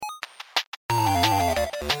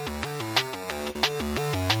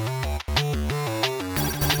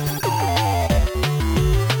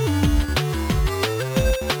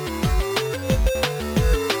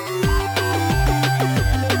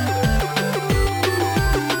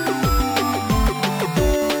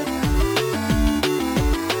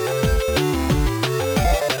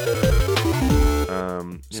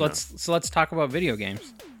So let's talk about video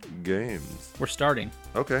games. Games. We're starting.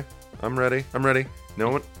 Okay, I'm ready.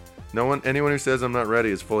 Anyone who says I'm not ready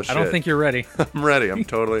is full of shit. I don't think you're ready. I'm ready. I'm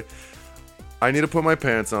totally. I need to put my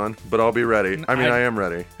pants on, but I'll be ready. I am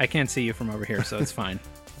ready. I can't see you from over here, so it's fine.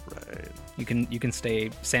 Right. You can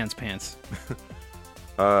stay sans pants.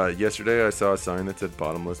 Yesterday I saw a sign that said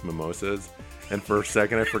bottomless mimosas, and for a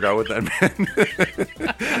second I forgot what that meant.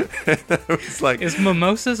 And I was like, is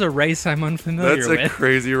mimosas a race I'm unfamiliar with? That's a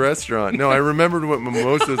crazy restaurant. No, I remembered what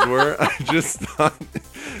mimosas were. I just thought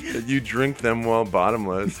that you drink them while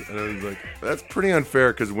bottomless, and I was like, that's pretty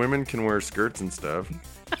unfair because women can wear skirts and stuff.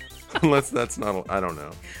 Unless that's not, I don't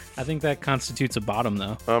know. I think that constitutes a bottom,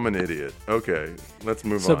 though. I'm an idiot. Okay, let's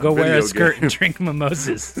move on. So go wear a skirt and drink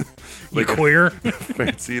mimosas. You queer?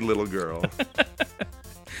 Fancy little girl.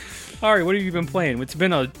 All right, what have you been playing? It's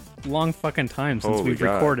been a long fucking time since we've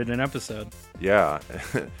recorded an episode. Yeah,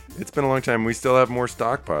 it's been a long time. We still have more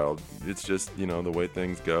stockpiled. It's just, the way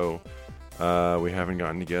things go. We haven't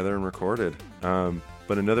gotten together and recorded.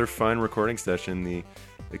 But another fun recording session, the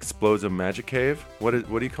Explosive Magic Cave. What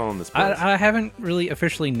are you calling this place? I haven't really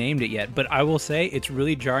officially named it yet, but I will say it's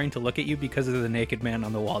really jarring to look at you because of the naked man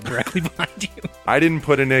on the wall directly behind you. I didn't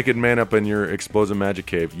put a naked man up in your Explosive Magic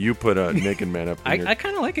Cave. You put a naked man up in I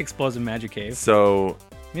kind of like Explosive Magic Cave. So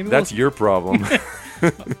maybe that's your problem.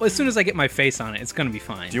 Well, as soon as I get my face on it, it's going to be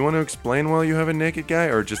fine. Do you want to explain while you have a naked guy,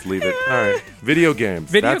 or just leave it? All right. Video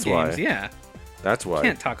games. That's games, why. Yeah. That's why. You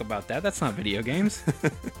can't talk about that. That's not video games.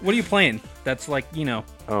 What are you playing? That's like,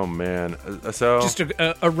 Oh, man. So just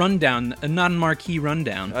a rundown, a non-marquee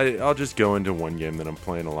rundown. I'll just go into one game that I'm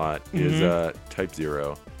playing a lot. Is Type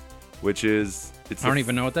 0, which is... I don't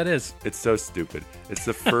even know what that is. It's so stupid. It's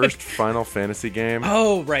the first Final Fantasy game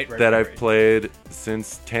right. that I've played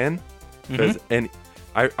since 10. And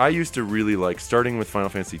I used to really like, starting with Final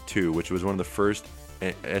Fantasy 2, which was one of the first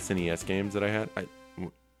SNES games that I had.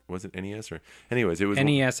 Was it NES or? Anyways, it was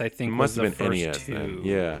NES. I think it must was have been the NES first two. then.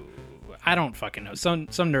 Yeah. I don't fucking know. Some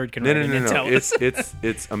nerd can write in and tell us.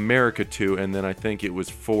 It's America 2, and then I think it was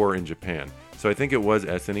 4 in Japan. So I think it was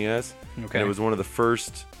SNES. Okay. And it was one of the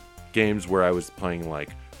first games where I was playing like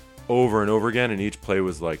over and over again, and each play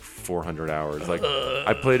was like 400 hours. Like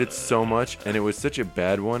I played it so much, and it was such a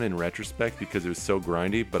bad one in retrospect because it was so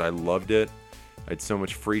grindy, but I loved it. I had so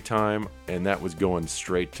much free time, and that was going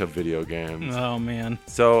straight to video games. Oh, man.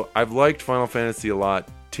 So I've liked Final Fantasy a lot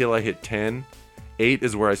till I hit 10. 8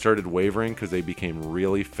 is where I started wavering because they became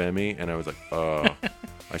really femmy, and I was like, oh,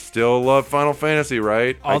 I still love Final Fantasy,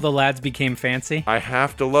 right? All the lads became fancy? I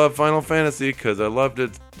have to love Final Fantasy because I loved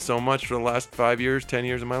it so much for the last 5 years, 10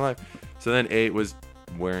 years of my life. So then 8 was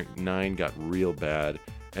where 9 got real bad.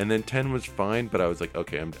 And then 10 was fine, but I was like,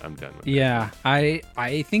 okay, I'm done with it. Yeah, I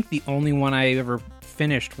think the only one I ever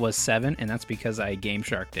finished was 7, and that's because I Game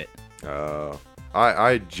Sharked it.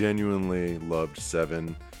 I genuinely loved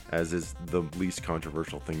 7, as is the least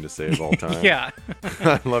controversial thing to say of all time. Yeah.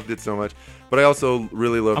 I loved it so much. But I also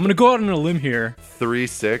really loved... I'm going to go out on a limb here.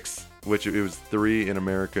 3-6, which it was 3 in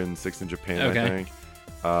America and 6 in Japan, okay. I think.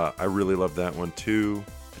 I really loved that one. 2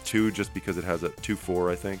 just because it has a 2-4,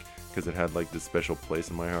 I think. Because it had like this special place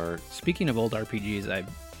in my heart. Speaking of old RPGs,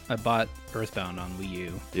 I bought Earthbound on Wii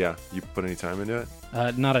U. Yeah, you put any time into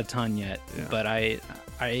it? Not a ton yet, but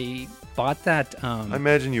I bought that. I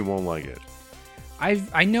imagine you won't like it.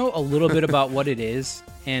 I know a little bit about what it is,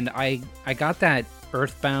 and I got that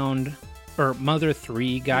Earthbound or Mother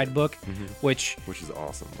 3 guidebook, which is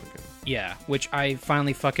awesome looking. Yeah, which I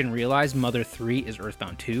finally fucking realized Mother 3 is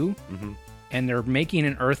Earthbound 2, and they're making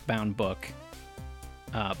an Earthbound book.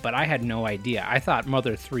 But I had no idea. I thought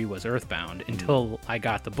Mother 3 was Earthbound until I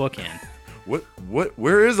got the book in.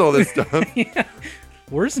 Where is all this stuff? Yeah.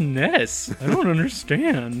 Where's Ness? I don't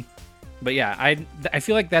understand. But yeah, I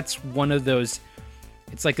feel like that's one of those...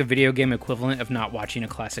 It's like a video game equivalent of not watching a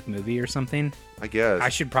classic movie or something. I guess. I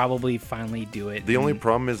should probably finally do it. The only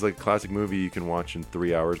problem is like a classic movie you can watch in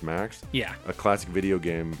 3 hours max. Yeah. A classic video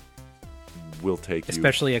game will take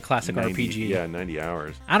especially a classic 90, RPG. Yeah, 90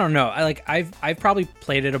 hours. I don't know. I've probably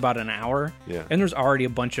played it about an hour. Yeah. And there's already a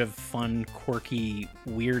bunch of fun, quirky,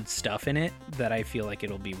 weird stuff in it that I feel like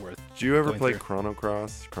it'll be worth. Do you ever play through.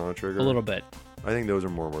 Chrono Trigger? A little bit. I think those are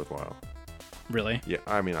more worthwhile. Really? Yeah,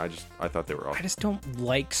 I mean, I thought they were awesome. I just don't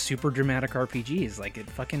like super dramatic RPGs. Like it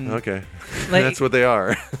fucking. Okay. Like, that's what they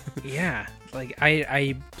are. Yeah. Like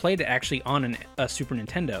I played it actually on a Super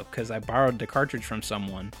Nintendo because I borrowed the cartridge from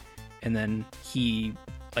someone, and then he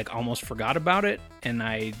like almost forgot about it, and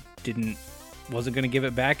I wasn't gonna give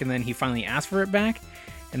it back, and then he finally asked for it back,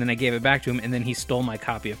 and then I gave it back to him, and then he stole my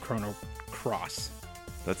copy of Chrono Cross.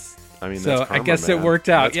 That's So karma, I guess man. it worked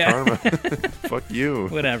out. That's Yeah. karma. Fuck you.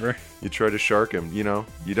 Whatever. You try to shark him. You know,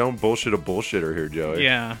 you don't bullshit a bullshitter here, Joey.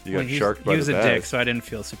 Yeah. You got Well, sharked by he was the a dick, bass. so I didn't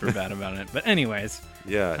feel super bad about it. But anyways,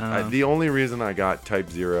 Yeah. The only reason I got Type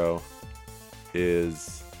 0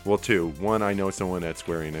 is, well, two. One, I know someone at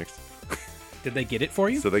Square Enix, did they get it for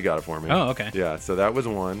you? so they got it for me. Oh, okay. Yeah, so that was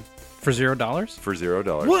one For $0? for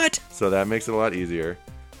 $0. What? So that makes it a lot easier.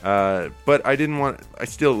 But I didn't want. I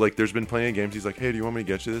still like. There's been plenty of games. He's like, "Hey, do you want me to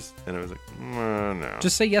get you this?" And I was like, "No."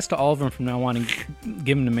 Just say yes to all of them from now on and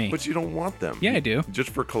give them to me. But you don't want them. Yeah, I do. Just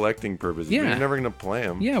for collecting purposes. Yeah. You're never gonna play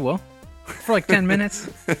them. Yeah, well, for like 10 minutes.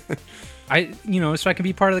 So I can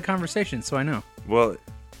be part of the conversation, so I know. Well,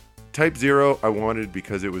 Type 0 I wanted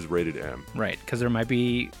because it was rated M. Right, because there might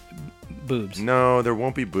be boobs. No, there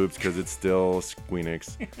won't be boobs because it's still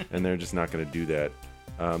Squeenix, and they're just not going to do that.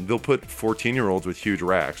 They'll put 14-year-olds with huge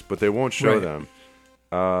racks, but they won't show Right.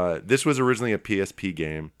 them. This was originally a PSP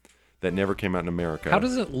game that never came out in America. How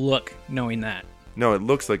does it look knowing that? No, it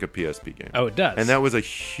looks like a PSP game. Oh, it does. And that was a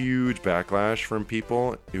huge backlash from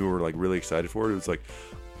people who were like really excited for it. It was like,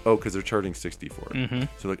 oh, because they're charging $60 for it. Mm-hmm.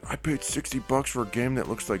 So like, I paid $60 for a game that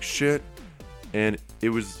looks like shit, and it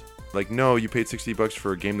was like, no, you paid $60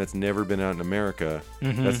 for a game that's never been out in America.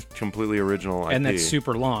 That's completely original IP, Mm-hmm. And that's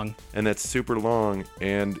super long. and that's super long,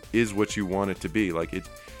 and is what you want it to be. Like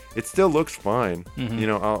it still looks fine. Mm-hmm. You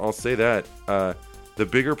know, I'll say that. The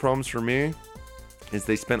bigger problems for me is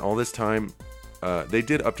they spent all this time. They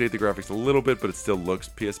did update the graphics a little bit, but it still looks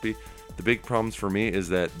PSP. The big problems for me is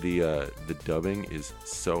that the dubbing is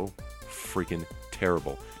so freaking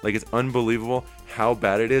terrible. Like, it's unbelievable how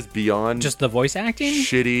bad it is beyond Just the voice acting?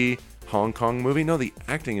 shitty Hong Kong movie. No, the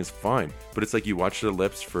acting is fine, but it's like you watch their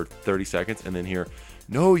lips for 30 seconds and then hear,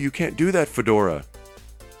 "No, you can't do that, Fedora."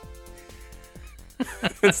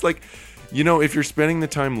 It's like, you know, if you're spending the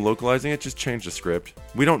time localizing it, just change the script.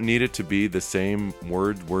 We don't need it to be the same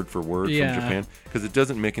word for word Yeah. from Japan, because it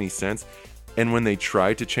doesn't make any sense. And when they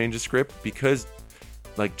try to change the script, because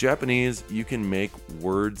like Japanese, you can make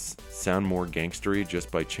words sound more gangstery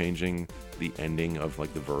just by changing the ending of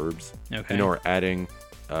like the verbs, Okay. you know, or adding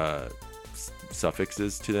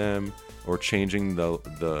suffixes to them, or changing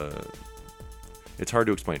the. It's hard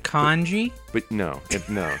to explain. Kanji? But no.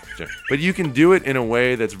 But you can do it in a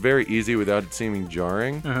way that's very easy without it seeming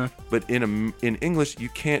jarring. Uh-huh. But in English, you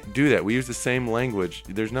can't do that. We use the same language.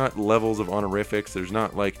 There's not levels of honorifics. There's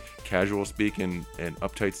not like casual speak and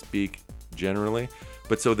uptight speak generally.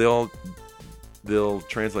 But so they'll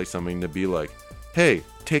translate something to be like, "Hey,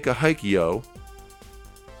 take a hike, yo."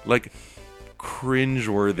 Like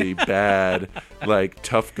cringeworthy, bad, like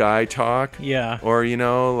tough guy talk. Yeah. Or, you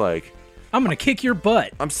know, like, I'm going to kick your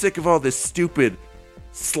butt. "I'm sick of all this stupid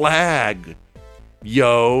slag,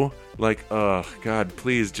 yo." Like, oh, God,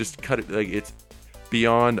 please just cut it. Like, it's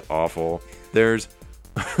beyond awful. There's,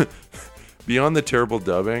 beyond the terrible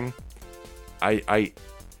dubbing,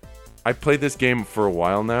 I played this game for a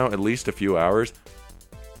while now, at least a few hours.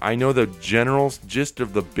 I know the general gist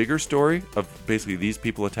of the bigger story of basically these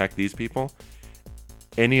people attack these people.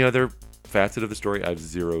 Any other facet of the story, I have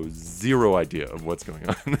zero idea of what's going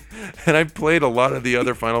on. And I've played a lot of the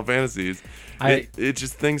other Final Fantasies. It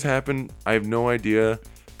just, things happen. I have no idea.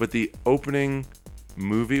 But the opening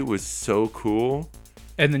movie was so cool.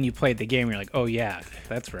 And then you played the game, and you're like, oh, yeah,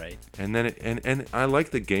 that's right. And then and I like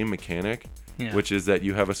the game mechanic, Yeah. which is that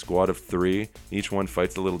you have a squad of 3. Each one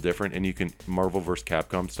fights a little different, and you can Marvel vs.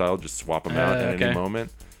 Capcom style just swap them out at okay. any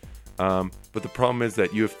moment. But the problem is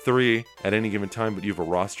that you have 3 at any given time, but you have a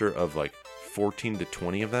roster of like 14 to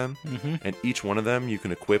 20 of them, and each one of them you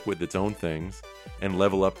can equip with its own things and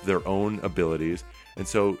level up their own abilities. And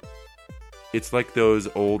so it's like those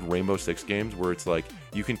old Rainbow Six games where it's like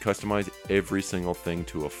you can customize every single thing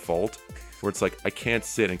to a fault, where it's like, I can't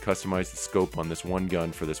sit and customize the scope on this one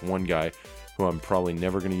gun for this one guy who I'm probably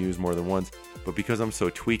never going to use more than once, but because I'm so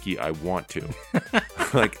tweaky, I want to.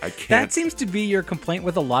 Like, I can't. That seems to be your complaint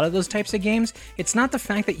with a lot of those types of games. It's not the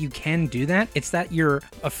fact that you can do that. It's that you're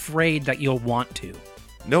afraid that you'll want to.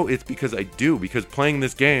 No, it's because I do. Because playing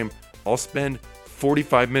this game, I'll spend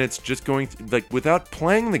 45 minutes just going like without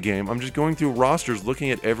playing the game. I'm just going through rosters,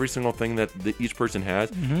 looking at every single thing that each person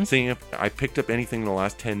has, seeing if I picked up anything in the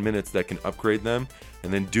last 10 minutes that can upgrade them,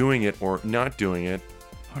 and then doing it or not doing it.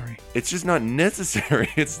 Ari, It's just not necessary.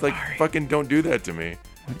 It's like, fucking don't do that to me.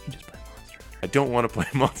 why don't you just play Monster Hunter? I don't want to play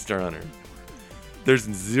Monster Hunter. There's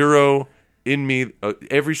zero in me.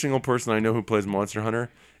 Every single person I know who plays Monster Hunter,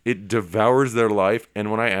 it devours their life. And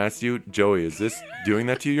when I asked you, Joey, is this doing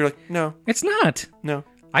that to you? You're like, no, It's not. no.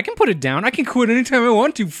 I can put it down. I can quit anytime I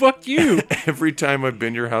want to. Fuck you. Every time I've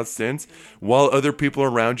been to your house since, while other people are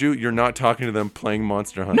around you, you're not talking to them playing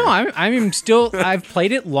Monster Hunter. No, I'm still. I've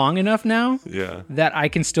played it long enough now Yeah. that I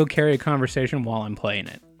can still carry a conversation while I'm playing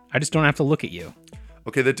it. I just don't have to look at you.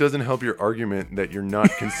 Okay, that doesn't help your argument that you're not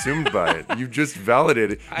consumed by it. You've just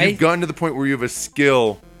validated. You've gotten to the point where you have a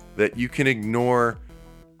skill that you can ignore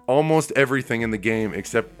almost everything in the game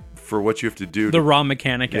except for what you have to do. The raw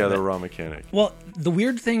mechanic. Yeah, of the it. raw mechanic. Well, the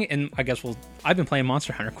weird thing, and I guess I've been playing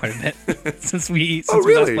Monster Hunter quite a bit since we Oh,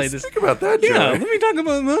 really? last played this. Speak about that, Joey. Yeah, let me talk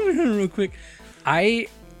about Monster Hunter real quick. I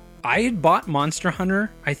had bought Monster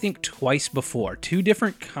Hunter, I think, twice before. 2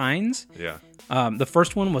 different kinds. Yeah. The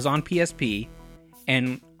first one was on PSP,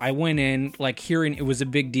 and I went in, like, hearing it was a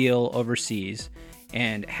big deal overseas,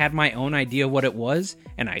 and had my own idea what it was,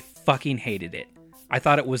 and I fucking hated it. I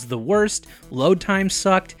thought it was the worst. Load time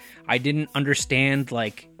sucked. I didn't understand,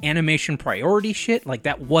 like, animation priority shit. Like,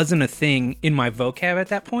 that wasn't a thing in my vocab at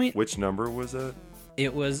that point. Which number was it?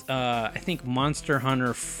 It was, I think, Monster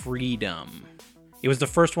Hunter Freedom. It was the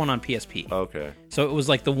first one on PSP. Okay. So it was,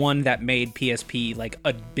 like, the one that made PSP, like,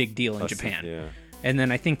 a big deal in Japan. Yeah. And then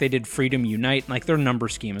I think they did Freedom Unite. Like, their number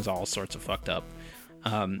scheme is all sorts of fucked up.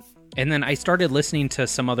 And then I started listening to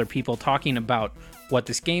some other people talking about what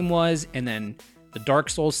this game was, and then the Dark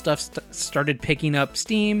Souls stuff started picking up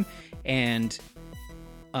steam, and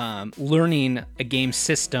learning a game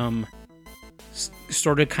system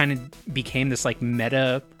sort of kind of became this like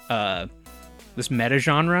meta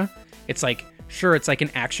genre. It's like, sure, it's like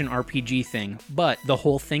an action RPG thing, but the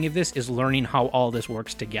whole thing of this is learning how all this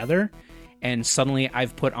works together. And suddenly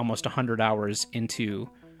I've put almost 100 hours into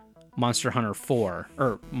Monster Hunter 4,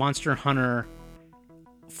 or Monster Hunter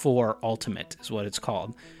 4 Ultimate is what it's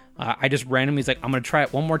called. I just randomly was like, I'm going to try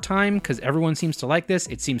it one more time because everyone seems to like this.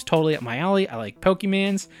 It seems totally up my alley. I like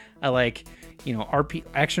Pokemans. I like,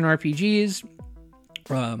 action RPGs.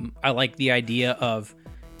 I like the idea of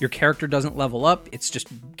your character doesn't level up. It's just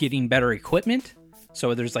getting better equipment.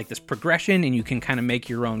 So there's like this progression and you can kind of make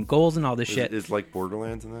your own goals and all this shit. Is like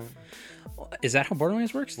Borderlands in that? Is that how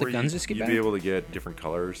Borderlands works? The guns just get better? You'd be able to get different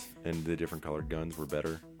colors, and the different colored guns were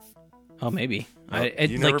better. Oh, maybe.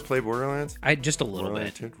 You never played Borderlands? Just a little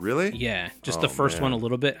bit. 2? Really? Yeah, just the first one a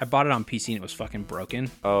little bit. I bought it on PC and it was fucking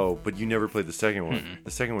broken. Oh, but you never played the second one. Mm-mm.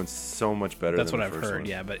 The second one's so much better That's than what the I've first heard, one.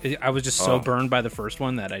 yeah. But I was just so burned by the first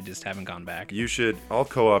one that I just haven't gone back. You should. I'll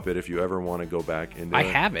co-op it if you ever want to go back into it. I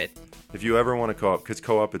have it. If you ever want to co-op, because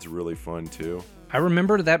co-op it's really fun too. I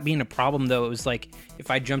remember that being a problem though. It was like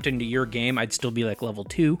if I jumped into your game, I'd still be like level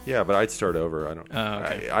 2. Yeah, but I'd start over. I don't.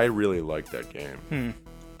 Okay. I really like that game.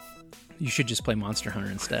 You should just play Monster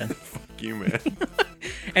Hunter instead. Fuck you, man.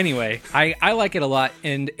 Anyway, I like it a lot,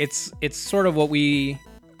 and it's sort of what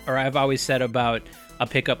I've always said about a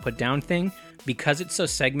pick up put down thing, because it's so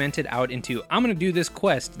segmented out into, I'm going to do this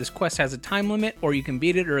quest. This quest has a time limit, or you can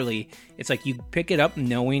beat it early. It's like you pick it up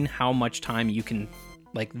knowing how much time you can,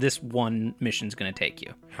 like, this one mission's going to take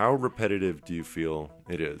you. How repetitive do you feel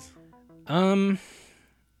it is?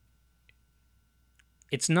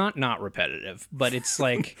 It's not repetitive, but it's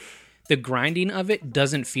like the grinding of it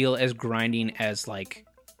doesn't feel as grinding as like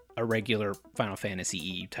a regular Final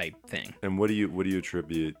Fantasy type thing. And what do you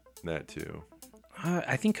attribute that to?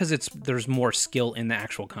 I think because there's more skill in the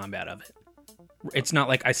actual combat of it. It's not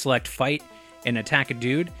like I select fight and attack a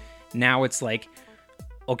dude. Now it's like,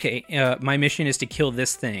 okay, my mission is to kill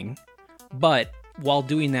this thing, but while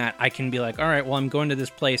doing that, I can be like, all right, well, I'm going to this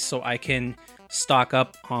place so I can stock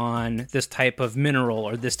up on this type of mineral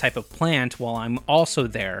or this type of plant while I'm also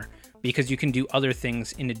there, because you can do other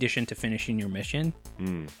things in addition to finishing your mission.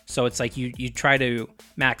 So it's like you try to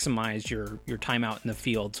maximize your time out in the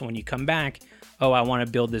field. So when you come back, oh, I want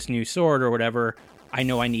to build this new sword or whatever, I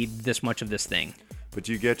know I need this much of this thing. But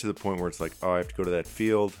you get to the point where it's like, oh, I have to go to that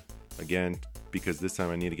field again because this time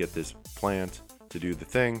I need to get this plant to do the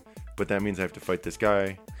thing. But that means I have to fight this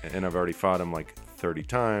guy, and I've already fought him like 30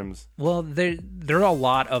 times. Well, there are a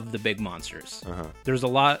lot of the big monsters. There's a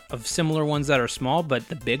lot of similar ones that are small, but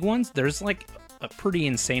the big ones, there's like a pretty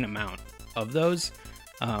insane amount of those.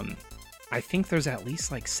 I think there's at least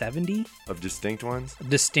like 70 of distinct ones,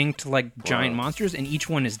 like giant monsters, and each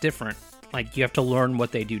one is different. Like you have to learn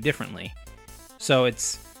what they do differently. So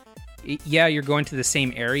you're going to the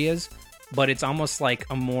same areas, but it's almost like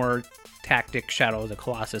a more tactic Shadow of the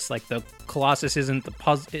Colossus. Like the Colossus isn't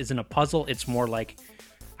a puzzle. It's more like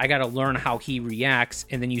I got to learn how he reacts,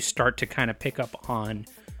 and then you start to kind of pick up on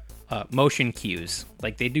motion cues.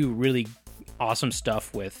 Like they do really awesome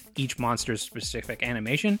stuff with each monster's specific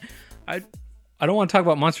animation. I don't want to talk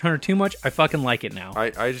about Monster Hunter too much. I fucking like it now.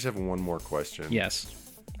 I just have one more question. Yes.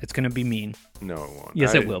 It's going to be mean. No, it won't.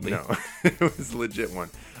 Yes, it will be. No, it was a legit one.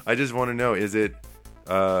 I just want to know: is it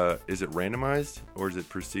randomized, or is it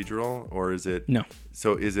procedural, or is it? No.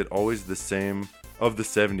 So is it always the same? Of the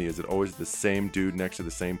 70, is it always the same dude next to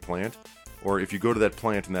the same plant, or if you go to that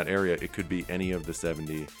plant in that area, it could be any of the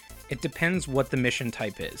 70? It depends what the mission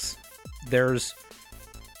type is. There's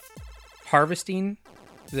harvesting.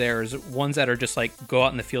 There's ones that are just like go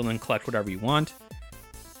out in the field and collect whatever you want.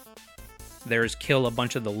 There's kill a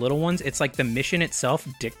bunch of the little ones. It's like the mission itself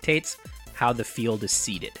dictates how the field is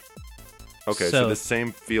seeded. Okay, so the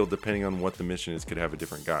same field, depending on what the mission is, could have a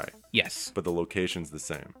different guy. Yes. But the location's the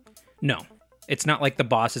same. No. It's not like the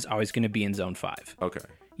boss is always going to be in zone 5. Okay.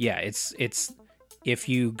 Yeah, it's if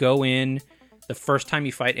you go in the first time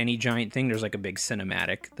you fight any giant thing, there's like a big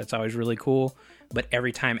cinematic. That's always really cool. But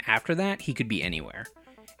every time after that, he could be anywhere.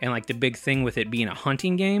 And like the big thing with it being a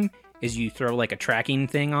hunting game is you throw like a tracking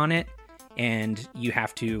thing on it and you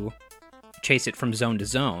have to chase it from zone to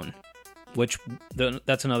zone, which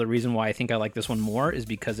that's another reason why I think I like this one more, is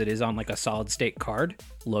because it is on like a solid state card.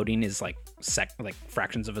 Loading is like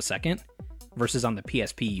fractions of a second, versus on the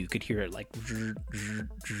PSP you could hear it like, and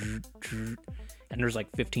there's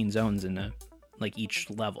like 15 zones in like each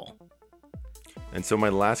level. And so my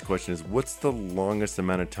last question is, what's the longest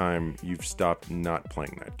amount of time you've stopped not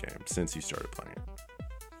playing that game since you started playing it?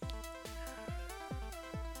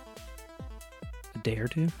 A day or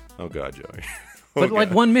two. Oh God, Joey. But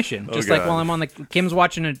like one mission, just like God. while I'm on Kim's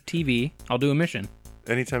watching a TV, I'll do a mission.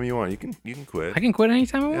 Anytime you want, you can quit. I can quit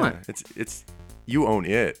anytime I want. It's you own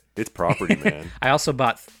it. It's property, man. I also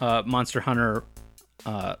bought Monster Hunter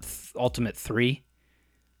Ultimate 3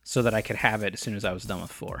 so that I could have it as soon as I was done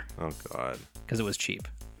with 4. Oh God. Because it was cheap.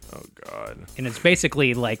 Oh God. And it's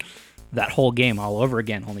basically like that whole game all over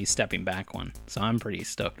again, only stepping back one. So I'm pretty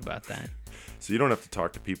stoked about that. So you don't have to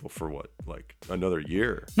talk to people for what, like another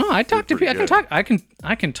year? No, I talk to people.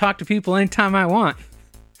 I can talk to people anytime I want.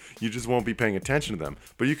 You just won't be paying attention to them,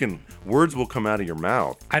 but words will come out of your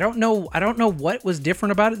mouth. I don't know what was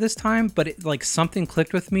different about it this time, but it, like something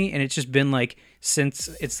clicked with me, and it's just been like since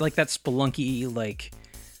it's like that Spelunky like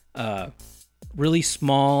really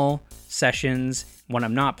small sessions. When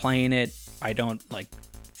I'm not playing it, I don't like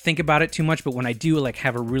think about it too much, but when I do like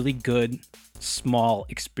have a really good small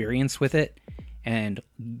experience with it and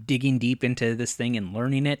digging deep into this thing and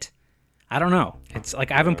learning it, I don't know. It's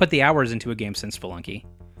like I haven't put the hours into a game since Spelunky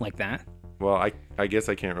like that. Well, I guess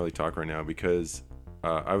I can't really talk right now because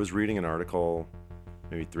I was reading an article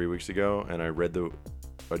maybe 3 weeks ago, and I read a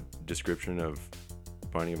description of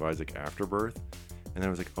Binding of Isaac Afterbirth, and I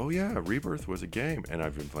was like, oh yeah, Rebirth was a game, and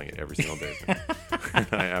I've been playing it every single day.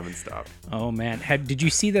 I haven't stopped. Oh man, did you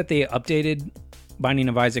see that they updated Binding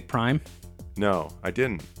of Isaac Prime? No, I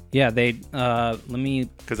didn't. Yeah, they let me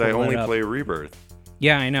because I only play Rebirth.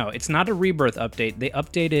 Yeah, I know. It's not a Rebirth update. They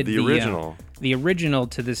updated the original. The original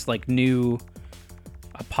to this like new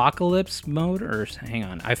Apocalypse mode, or hang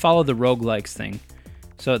on. I follow the roguelikes thing.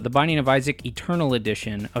 So the Binding of Isaac Eternal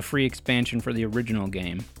Edition, a free expansion for the original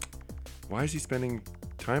game. Why is he spending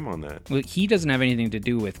time on that? Well, he doesn't have anything to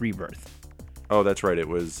do with Rebirth. Oh, that's right. It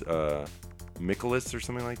was Nicholas or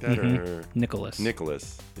something like that, or Nicholas.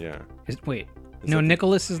 Nicholas, yeah.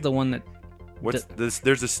 Nicholas is the one that. What's this?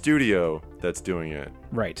 There's a studio that's doing it.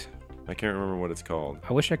 Right. I can't remember what it's called.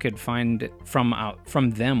 I wish I could find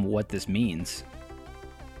from them what this means.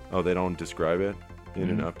 Oh, they don't describe it in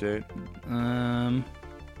an update? I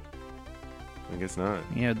guess not.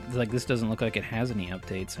 Yeah, like this doesn't look like it has any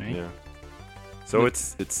updates, right? Yeah. So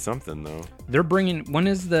it's something though. They're bringing. When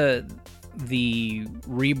is the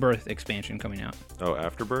Rebirth expansion coming out? Oh,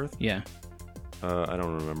 Afterbirth? Yeah. I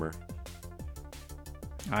don't remember.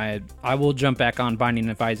 I will jump back on Binding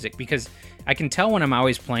of Isaac because I can tell when I'm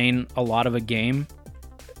always playing a lot of a game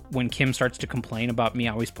when Kim starts to complain about me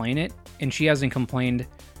always playing it, and she hasn't complained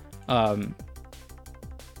about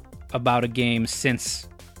a game since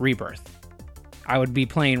Rebirth. I would be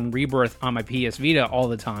playing Rebirth on my PS Vita all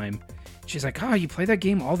the time. She's like, oh, you play that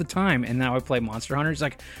game all the time. And now I play Monster Hunter. She's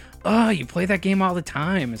like, oh, you play that game all the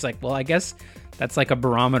time. It's like, well, I guess that's like a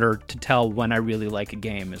barometer to tell when I really like a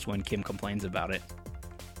game is when Kim complains about it.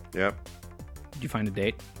 Yep. Did you find a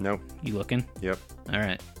date? Nope. You looking? Yep. All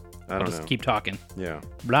right. I don't know. Keep talking. Yeah.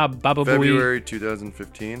 Blah, blah, blah, February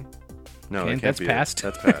 2015? No, okay, that's past.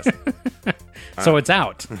 That's past. So it's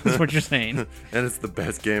out. That's what you're saying. And it's the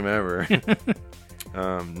best game ever.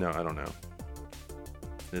 No, I don't know.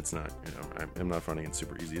 It's not, I'm not finding it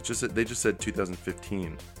super easy. It's just that they just said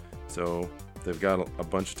 2015. So they've got a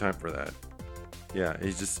bunch of time for that. Yeah,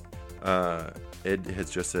 he's just Ed has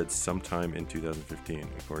just said sometime in 2015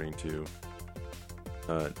 according to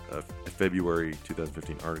a February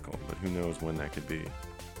 2015 article, but who knows when that could be.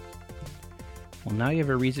 Well, now you have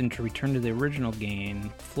a reason to return to the original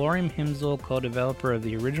game. Florian Himsel, co-developer of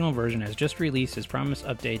the original version, has just released his promised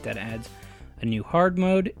update that adds a new hard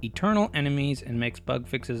mode, eternal enemies, and makes bug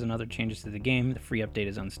fixes and other changes to the game. The free update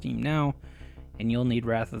is on Steam now, and you'll need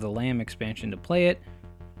Wrath of the Lamb expansion to play it.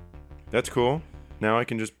 That's cool. Now I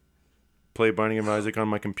can just play Binding of Isaac on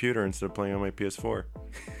my computer instead of playing on my PS4.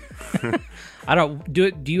 I don't do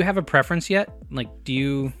it. Do you have a preference yet? Like, do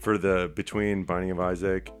you For the between Binding of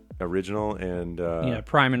Isaac original and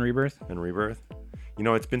Prime and Rebirth? and Rebirth. You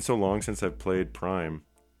know, it's been so long since I've played Prime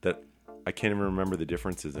that I can't even remember the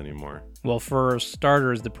differences anymore. Well, for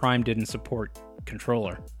starters, the Prime didn't support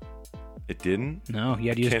controller. It didn't? No, you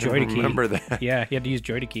had to use Can't Joy to even key. remember that. Yeah, you had to use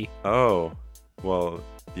Joy to key. Oh, well,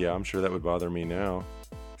 yeah, I'm sure that would bother me now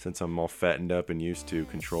since I'm all fattened up and used to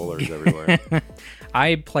controllers everywhere.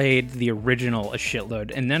 I played the original a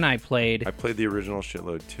shitload, and then I played the original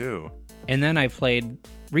shitload too.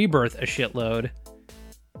 Rebirth a shitload.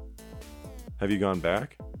 Have you gone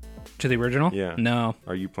back? To the original? Yeah. No.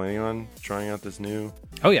 Are you planning on trying out this new?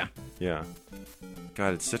 Oh, yeah. Yeah.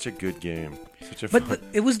 God, it's such a good game. Such a But fun...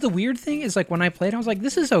 it was the weird thing is, like, when I played, I was like,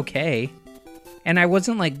 this is okay. And I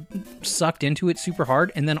wasn't, like, sucked into it super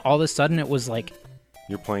hard. And then all of a sudden it was, like...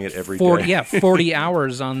 You're playing it every 40, day. Yeah, 40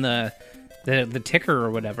 hours on the ticker or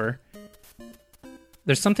whatever.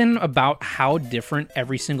 There's something about how different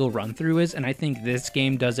every single run-through is, and I think this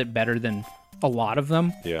game does it better than a lot of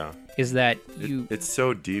them. Yeah. Is that It's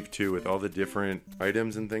so deep, too, with all the different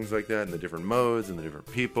items and things like that, and the different modes, and the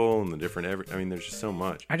different people, and the different... I mean, there's just so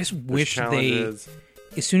much. I just There's wish challenges.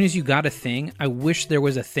 as soon as you got a thing, I wish there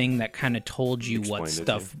was a thing that kind of told you what Explained it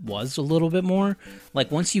stuff was a little bit more. Like,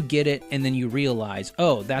 once you get it and then you realize,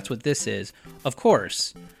 oh, that's what this is. Of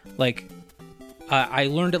course. Like, I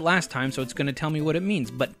learned it last time, so it's going to tell me what it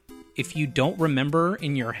means. But if you don't remember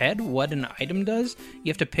in your head what an item does, you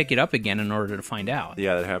have to pick it up again in order to find out.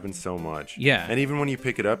 Yeah, that happens so much. Yeah. And even when you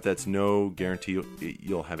pick it up, that's no guarantee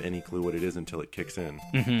you'll have any clue what it is until it kicks in.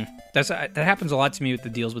 Mm-hmm. That happens a lot to me with the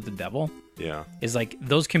deals with the devil. Yeah. Is like,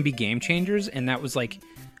 those can be game changers, and that was like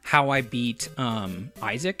how I beat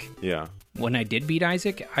Isaac. Yeah. When I did beat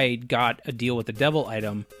Isaac, I got a deal with the devil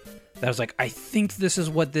item that I was like, I think this is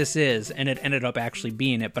what this is, and it ended up actually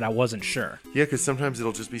being it, but I wasn't sure. Yeah, because sometimes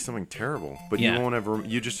it'll just be something terrible, but Yeah. you won't ever.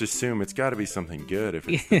 You just assume it's got to be something good if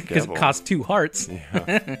it's the Because devil. it costs 2 hearts.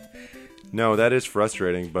 Yeah. No, that is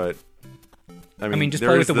frustrating, but I mean, just there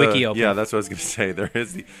play is with the wiki open. Yeah, that's what I was gonna say. There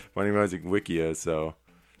is the Binding of Isaac Wikia, so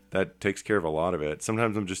that takes care of a lot of it.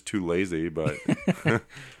 Sometimes I'm just too lazy, but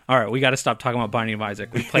All right, we got to stop talking about Binding of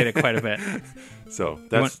Isaac. We played it quite a bit. so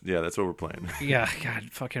that's what we're playing. Yeah, God,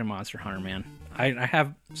 fucking Monster Hunter, man. I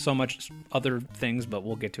have so much other things, but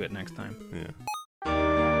we'll get to it next time. Yeah.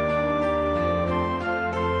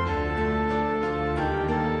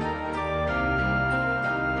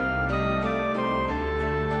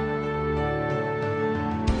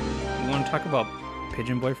 You want to talk about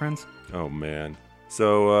pigeon boyfriends? Oh man.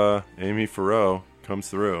 So Amy Farrow comes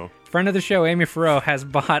through. Friend of the show, Amy Farrow, has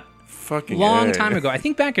bought Fucking long A. time ago. I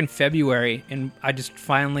think back in February, and I just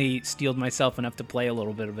finally steeled myself enough to play a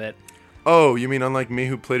little bit of it. Oh, you mean unlike me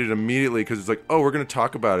who played it immediately because it's like, oh, we're going to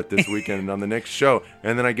talk about it this weekend and on the next show.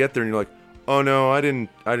 And then I get there and you're like, oh no, I didn't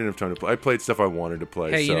have time to play. I played stuff I wanted to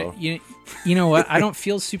play. Hey, So you know what? I don't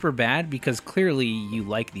feel super bad because clearly you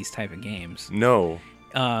like these type of games. no.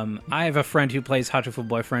 I have a friend who plays Hatoful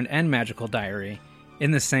Boyfriend and Magical Diary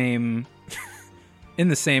in the same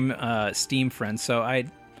Steam friend. So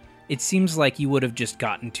it seems like you would have just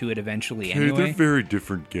gotten to it eventually Hey, they're anyway. very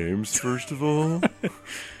different games, first of all.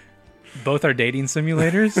 Both are dating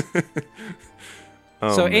simulators.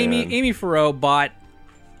 Oh, So man. Amy Farrow bought,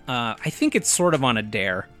 I think it's sort of on a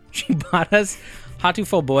dare. She bought us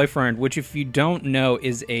Hatoful Boyfriend, which if you don't know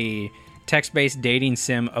is a text-based dating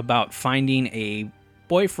sim about finding a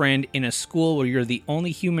boyfriend in a school where you're the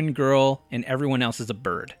only human girl and everyone else is a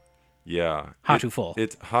bird. Yeah. Hatoful.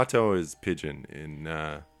 It's Hato is pigeon in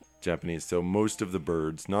Japanese. So most of the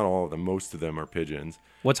birds, not all of them, most of them are pigeons.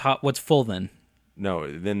 What's full then?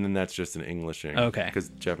 No, then that's just an Englishing. Okay. Because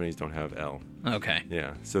Japanese don't have L. Okay.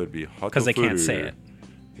 Yeah, so it'd be Hato. Because they can't say it.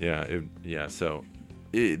 Yeah, so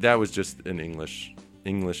that was just an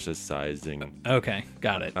Englishizing. Okay,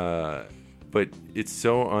 got it. But it's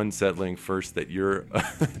so unsettling first that you're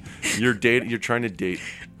you're trying to date,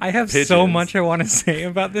 I have so pigeons. much I want to say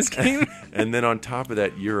about this game. and then on top of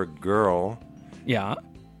that you're a girl Yeah.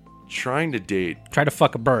 trying to date Try to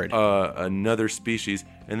fuck a bird. another species,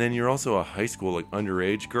 and then you're also a high school like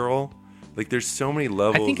underage girl. Like there's so many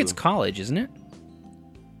levels. I think it's college, isn't it?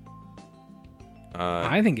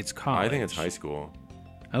 I think it's college. I think it's high school.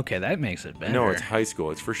 Okay, that makes it better. No, it's high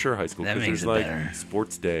school. It's for sure high school. That Because makes there's it like better.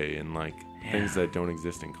 sports day and like things that don't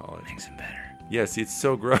exist in college. Makes it better. Yeah, see, it's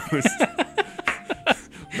so gross.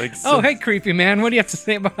 Like, Oh, hey, creepy man. What do you have to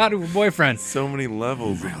say about how to a boyfriend? so many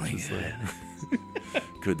levels. Really It's just good. like,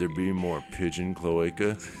 could there be more pigeon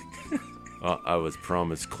cloaca? I was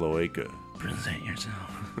promised cloaca. Present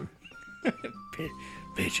yourself.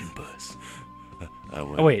 Pigeon puss.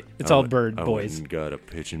 Oh wait, it's all bird I boys. went and got a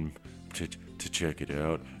pigeon to check it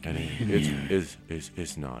out, and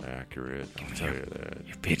it's not accurate. I'll tell you that.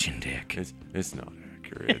 Your pigeon dick. It's not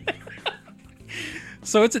accurate.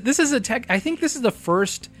 So this is a tech. I think this is the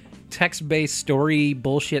first text-based story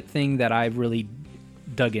bullshit thing that I've really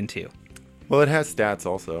dug into. Well, it has stats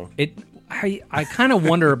also. I kind of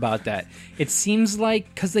wonder about that. It seems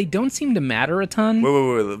like because they don't seem to matter a ton.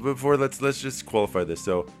 Wait. Before let's just qualify this.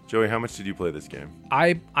 So, Joey, how much did you play this game?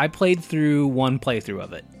 I played through one playthrough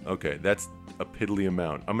of it. Okay, that's a piddly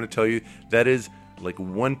amount. I'm going to tell you that is like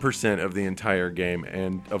 1% of the entire game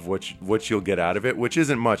and of what you'll get out of it, which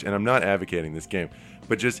isn't much. And I'm not advocating this game,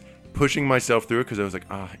 but just pushing myself through it because I was like,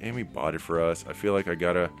 Amy bought it for us. I feel like I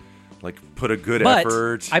gotta like put a good But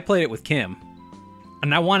effort. I played it with Kim,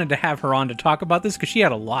 and I wanted to have her on to talk about this because she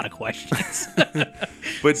had a lot of questions.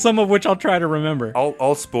 But some of which I'll try to remember.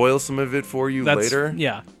 I'll spoil some of it for you later.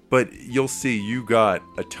 Yeah. But you'll see you got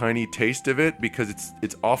a tiny taste of it because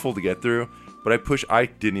it's awful to get through. But I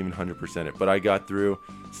didn't even 100% it, but I got through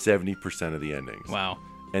 70% of the endings. Wow.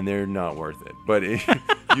 And they're not worth it. But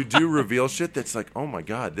you do reveal shit that's like, oh my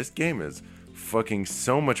god, this game is fucking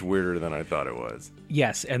so much weirder than I thought it was.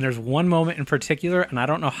 Yes, and there's one moment in particular, and I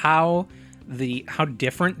don't know how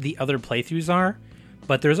different the other playthroughs are,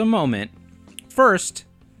 but there's a moment. First,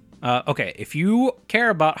 okay, if you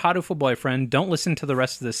care about How to F*** a Boyfriend, don't listen to the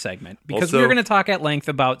rest of this segment because Also, we're going to talk at length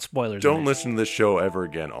about spoilers. Don't listen to this show ever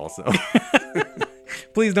again. Also,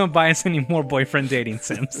 Please don't buy us any more boyfriend dating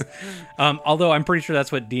sims. Although I'm pretty sure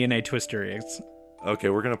that's what DNA Twister is. okay,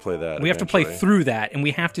 we're gonna play that. We have to play eventually. through that, and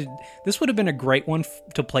we have to. This would have been a great one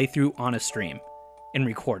to play through on a stream and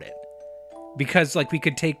record it, because like we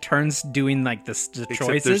could take turns doing like the Except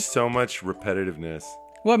choices. there's so much repetitiveness.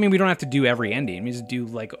 Well, I mean, we don't have to do every ending. We just do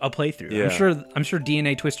like a playthrough. Yeah. I'm sure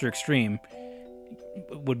DNA Twister Extreme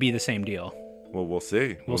would be the same deal. Well, we'll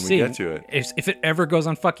see We'll when see. we get to it. If it ever goes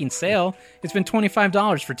on fucking sale, it's been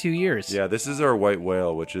 $25 for 2 years. Yeah, this is our White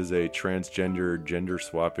Whale, which is a transgender gender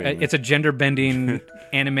swapping. It's a gender bending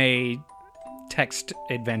anime text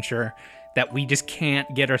adventure that we just can't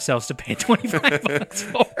get ourselves to pay $25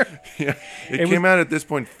 for. Yeah, it came out at this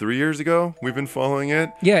point 3 years ago. We've been following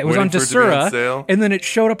it. Yeah, it was on waiting for it to be on Desura, sale. and then it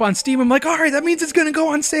showed up on Steam. I'm like, all right, that means it's going to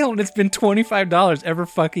go on sale, and it's been $25 ever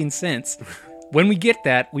fucking since. When we get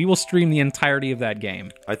that, we will stream the entirety of that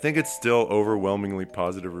game. I think it's still overwhelmingly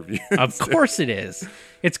positive reviews. Of course it is.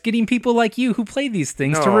 It's getting people like you who play these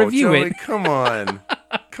things to No, review Joey, it. Come on,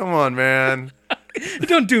 come on, man.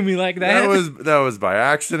 Don't do me like that. That was by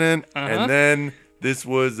accident, Uh-huh. and then this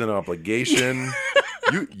was an obligation.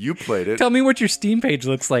 You played it. Tell me what your Steam page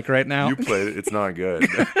looks like right now. You played it. It's not good.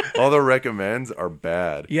 All the recommends are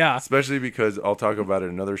bad. Yeah. Especially because I'll talk about it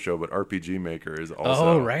in another show, but RPG Maker is also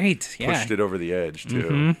Oh, right. Yeah. pushed it over the edge,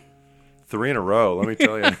 too. 3 in a row, let me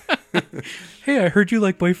tell you. Hey, I heard you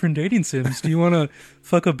like boyfriend dating sims. Do you want to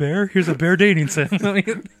fuck a bear? Here's a bear dating sim.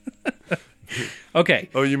 Okay.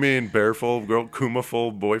 Oh, you mean Bearful, Girl,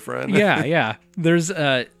 Kumaful boyfriend? Yeah. There's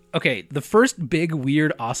okay, the first big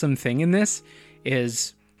weird awesome thing in this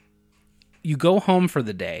is you go home for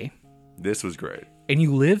the day This was great. and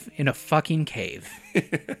you live in a fucking cave.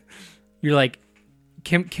 You're like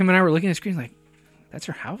Kim and I were looking at the screen like, that's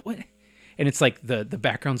her house? What? And it's like the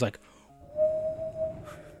background's like,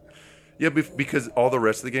 Yeah, because all the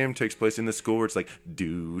rest of the game takes place in the school where it's like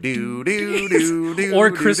do do do do do Or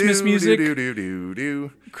do, Christmas do, music. do do do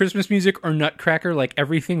do. Christmas music or Nutcracker, like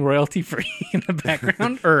everything royalty free in the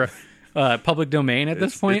background or public domain at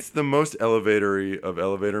this point. It's the most elevator-y of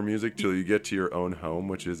elevator music till you get to your own home,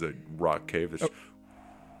 which is a rock cave. That's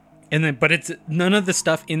And then, but it's none of the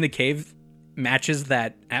stuff in the cave matches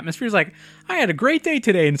that atmosphere. It's like, I had a great day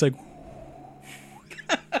today. And it's like,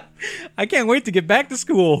 I can't wait to get back to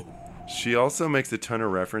school. She also makes a ton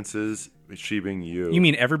of references, she being you. You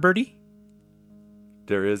mean Everbirdie?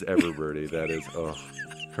 There is Everbirdie. That is,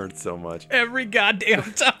 hurts so much. Every goddamn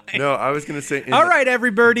time. No, I was going to say... All right,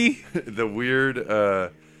 Everbirdie. The weird,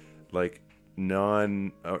 like,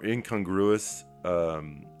 incongruous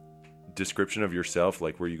description of yourself,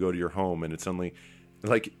 like where you go to your home and it's suddenly...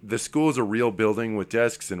 Like, the school is a real building with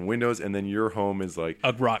desks and windows, and then your home is like...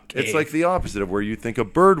 A rock cave. It's like the opposite of where you think a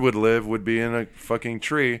bird would live would be in a fucking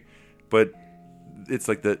tree, but it's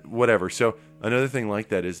like the whatever. So another thing like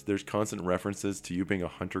that is there's constant references to you being a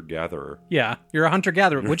hunter-gatherer. Yeah, you're a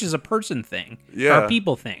hunter-gatherer, which is a person thing. Yeah. Or a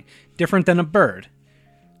people thing. Different than a bird.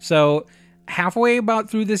 So halfway about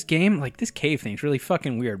through this game, like this cave thing's really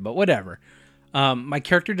fucking weird, but whatever. My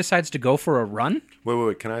character decides to go for a run.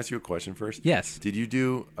 Wait. Can I ask you a question first? Yes. Did you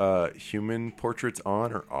do human portraits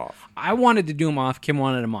on or off? I wanted to do them off. Kim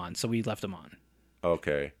wanted them on, so we left them on.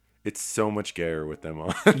 Okay. It's so much gayer with them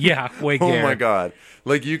on. Yeah, way gayer. Oh my god!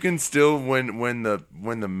 Like you can still when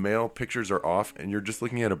the male pictures are off and you're just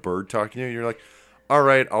looking at a bird talking to you, you're like, all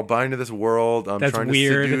right, I'll buy into this world. I'm That's trying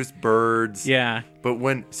weird. to seduce birds. Yeah. But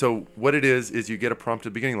what it is you get a prompt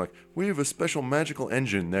at the beginning like, we have a special magical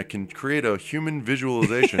engine that can create a human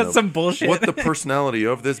visualization of Some bullshit. what the personality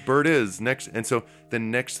of this bird is next. And so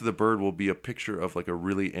then next to the bird will be a picture of like a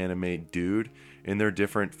really anime dude in their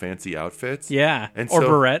different fancy outfits. Yeah. And or so,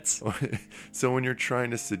 barrettes. So when you're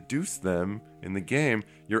trying to seduce them in the game,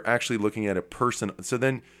 you're actually looking at a person. So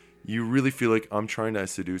then you really feel like I'm trying to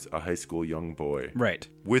seduce a high school young boy. Right.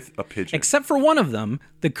 With a pigeon. Except for one of them,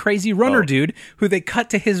 the crazy runner dude, who they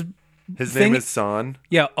cut to his name is San.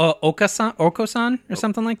 Yeah, Oko-san or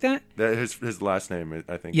something like that. That his last name,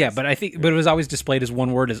 I think. Yeah, but but it was always displayed as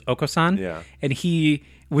one word as Oko-san. Yeah. And he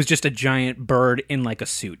was just a giant bird in like a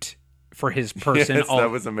suit for his person. Yes,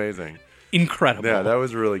 that was amazing. Incredible. Yeah, that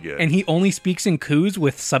was really good. And he only speaks in coos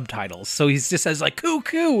with subtitles. So he just says like, coo,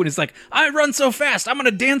 coo. And it's like, I run so fast. I'm going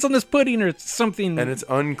to dance on this pudding or something. And it's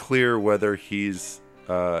unclear whether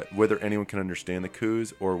whether anyone can understand the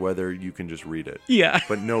coos or whether you can just read it. Yeah.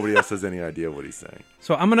 But nobody else has any idea what he's saying.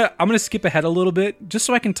 So I'm gonna skip ahead a little bit just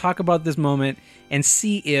so I can talk about this moment and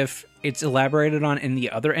see if it's elaborated on in the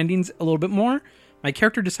other endings a little bit more. My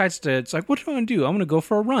character decides it's like, what do I want to do? I'm going to go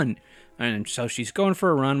for a run. And so she's going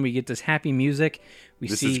for a run. We get this happy music.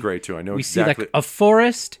 This is great too. I know we exactly. see like a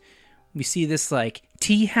forest. We see this like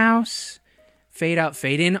tea house. Fade out,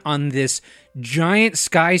 fade in on this giant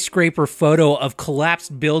skyscraper photo of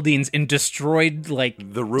collapsed buildings and destroyed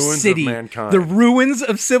like the ruins city. of mankind. The ruins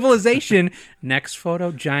of civilization. Next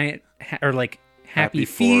photo, giant or like happy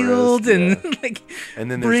field forest, and yeah. like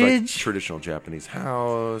and then there's bridge. like traditional Japanese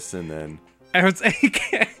house, and then I was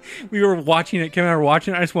we were watching it. Kim and I were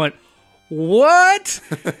watching it. I just went, "What?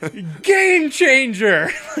 Game changer!"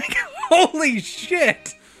 Like, holy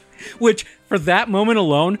shit! Which, for that moment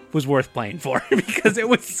alone, was worth playing for because it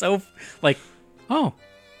was so like, oh,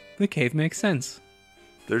 the cave makes sense.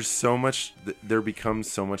 there's so much. There becomes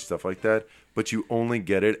so much stuff like that, but you only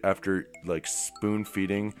get it after like spoon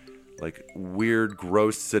feeding, like weird,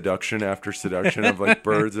 gross seduction after seduction of like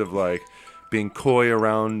birds of like being coy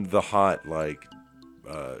around the hot like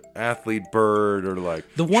athlete bird or like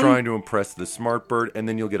trying to impress the smart bird, and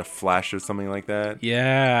then you'll get a flash of something like that.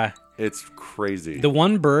 Yeah. It's crazy. The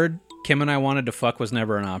one bird Kim and I wanted to fuck was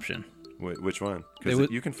never an option. Which one? Because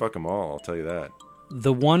you can fuck them all, I'll tell you that.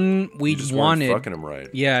 The one we You just wanted... weren't fucking them right.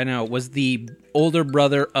 Yeah, I know. Was the older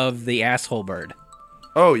brother of the asshole bird.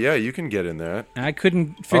 Oh, yeah, you can get in that. I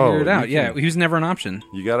couldn't figure it out. you Yeah, can. he was never an option.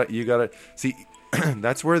 You gotta... See,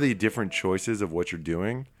 that's where the different choices of what you're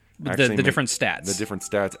doing... The actually different stats. The different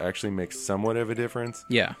stats actually make somewhat of a difference.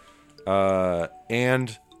 Yeah.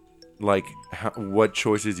 And, like, what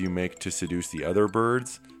choices you make to seduce the other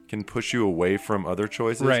birds can push you away from other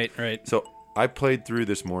choices. Right. So, I played through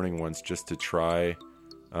this morning once just to try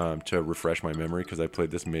to refresh my memory, because I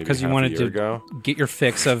played this maybe half you wanted a year to ago. get your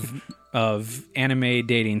fix of anime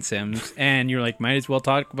dating sims, and you're like, might as well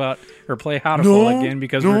talk about or play Hatterful again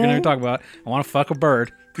because we're going to talk about I want to fuck a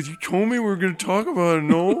bird. Because you told me we were going to talk about it,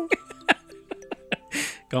 no?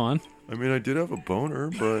 Go on. I mean, I did have a boner,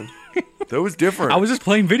 but that was different. I was just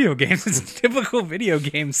playing video games. It's a typical video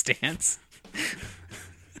game stance.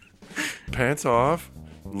 Pants off,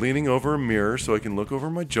 leaning over a mirror so I can look over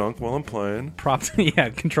my junk while I'm playing.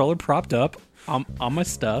 Controller propped up on my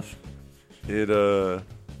stuff. I don't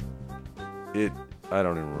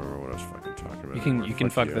even remember what I was fucking talking about. You can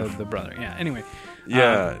fuck the brother. Yeah. Anyway.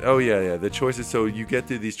 Yeah. Yeah. The choices. So you get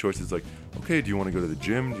to these choices like, okay, do you want to go to the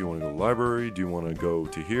gym? Do you want to go to the library? Do you want to go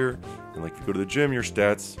to here? And like, if you go to the gym, your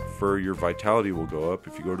stats for your vitality will go up.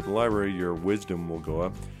 If you go to the library, your wisdom will go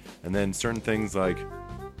up. And then certain things like,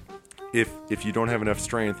 if you don't have enough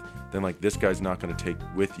strength, then like this guy's not going to take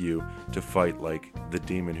with you to fight like the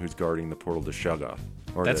demon who's guarding the portal to Shoggoth.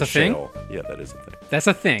 Or That's the a thing? Sheol. Yeah, that is a thing. That's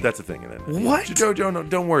a thing. That's a thing. What?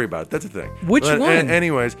 Don't worry about it. That's a thing. Which one?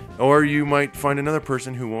 Anyways, or you might find another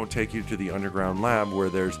person who won't take you to the underground lab where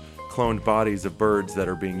there's cloned bodies of birds that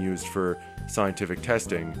are being used for scientific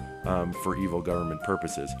testing for evil government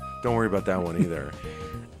purposes. Don't worry about that one either.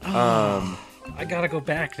 I gotta go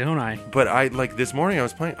back, don't I? But I like this morning I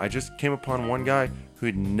was playing. I just came upon one guy who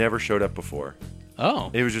had never showed up before.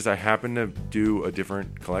 Oh. It was just I happened to do a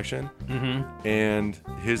different collection, and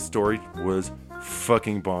his story was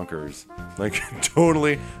fucking bonkers. Like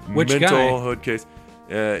totally Which mental guy? hood case.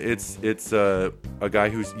 It's a guy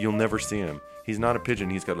who's you'll never see him. He's not a pigeon.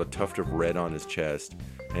 He's got a tuft of red on his chest,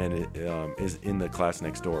 and it is in the class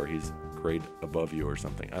next door. He's grade above you or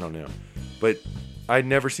something. I don't know, but I'd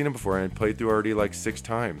never seen him before, and I played through already like 6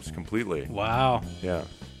 times completely. Wow. Yeah.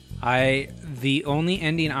 The only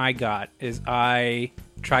ending I got is I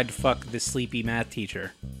tried to fuck the sleepy math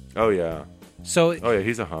teacher. Oh yeah. So Oh yeah.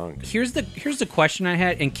 He's a hunk. here's the question I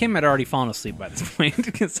had, and Kim had already fallen asleep by this point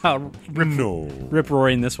because how No.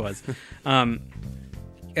 rip-roaring this was.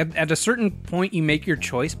 At a certain point, you make your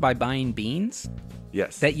choice by buying beans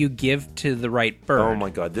Yes. that you give to the right bird. Oh my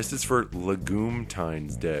god, this is for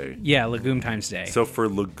Legume-tines Day. Yeah, Legume Times Day. So for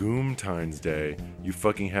Legume-tines Day, you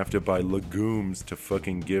fucking have to buy legumes to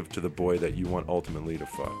fucking give to the boy that you want ultimately to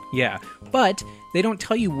fuck. Yeah, but they don't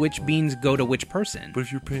tell you which beans go to which person. But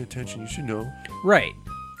if you're paying attention, you should know. Right.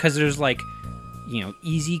 Because there's like,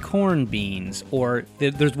 easy corn beans, or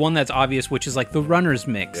there's one that's obvious, which is like the runner's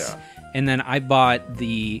mix. Yeah. And then I bought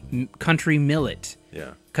the country millet.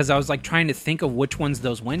 Yeah. Because I was like trying to think of which ones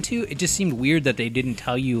those went to. It just seemed weird that they didn't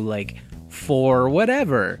tell you like for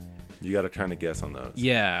whatever. You got to kind of guess on those.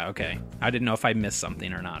 Yeah, okay. I didn't know if I missed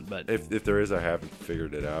something or not, but If there is, I haven't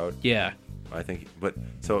figured it out. yeah. I think, but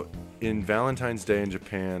so in Valentine's Day in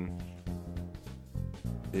Japan,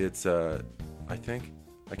 it's I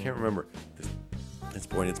can't remember. It's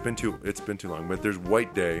been too long. But there's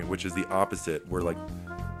White Day, which is the opposite, where like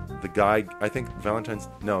the guy, I think Valentine's,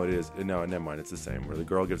 no, it is, no, never mind, it's the same, where the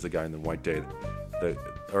girl gives the guy and then White Day,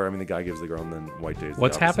 the guy gives the girl and then White Day is the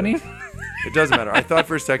What's opposite. happening? It doesn't matter. I thought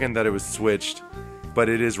for a second that it was switched, but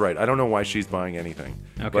it is right. I don't know why she's buying anything.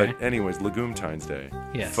 Okay. But anyways, Legume-tines Day.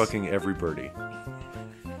 Yes. Fucking every birdie.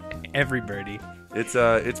 Every birdie.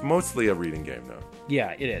 It's mostly a reading game though.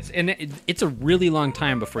 Yeah, it is. And it's a really long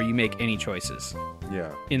time before you make any choices.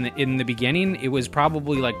 Yeah. In the beginning, it was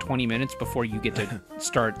probably like 20 minutes before you get to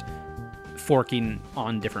start forking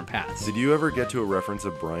on different paths. Did you ever get to a reference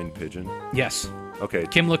of Brian Pigeon? Yes. Okay,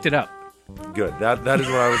 Kim looked it up. good. That is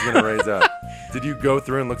what I was going to raise up. Did you go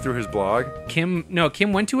through and look through his blog? Kim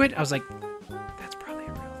went to it. I was like, that's probably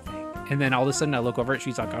a real thing. And then all of a sudden I look over at,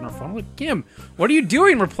 she's like on her phone. I'm like, Kim, what are you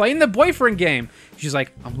doing? We're playing the boyfriend game. She's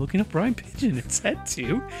like, I'm looking up Brian Pigeon. It said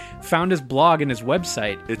to. Found his blog and his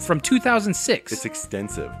website. It's from 2006. It's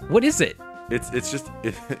extensive. What is it? It's just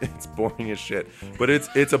it's boring as shit. But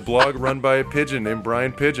it's a blog run by a pigeon named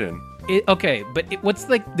Brian Pigeon. What's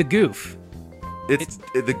like the goof?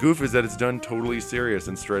 The goof is that it's done totally serious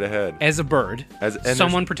and straight ahead. As a bird. And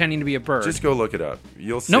someone pretending to be a bird. Just go look it up.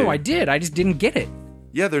 You'll see. No, I did. I just didn't get it.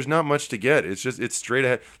 Yeah, there's not much to get. It's straight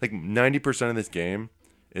ahead. Like 90% of this game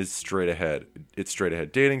is straight ahead. It's straight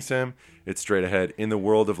ahead dating sim. It's straight ahead in the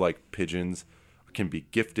world of like pigeons can be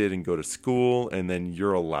gifted and go to school, and then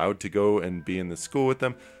you're allowed to go and be in the school with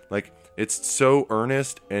them. Like it's so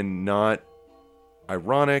earnest and not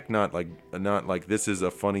ironic, not like this is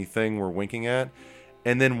a funny thing we're winking at.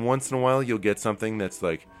 And then once in a while you'll get something that's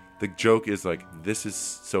like the joke is like this is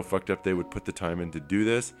so fucked up they would put the time in to do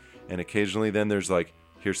this, and occasionally then there's like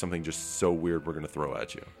here's something just so weird we're gonna throw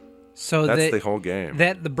at you. So That's the whole game.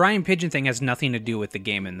 That the Brian Pigeon thing has nothing to do with the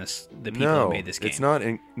game in this. The people who made this game. It's not.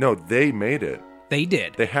 No, they made it. They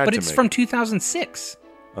did. They had but to it's make from it. 2006.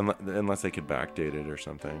 Unless they could backdate it or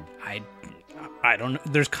something. I don't know.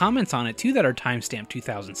 There's comments on it too that are timestamped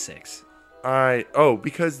 2006.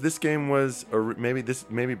 Because this game was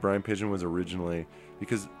maybe Brian Pigeon was originally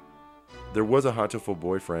because there was a Hatoful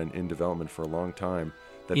Boyfriend in development for a long time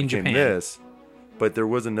that In became Japan. this, but there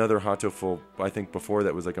was another Hatoful I think before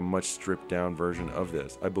that was like a much stripped down version of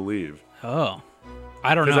this, I believe. Oh,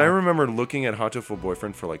 I don't know. Because I remember looking at Hatoful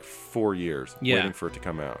Boyfriend for like 4 years, Yeah. waiting for it to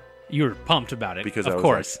come out. You were pumped about it. Because of I was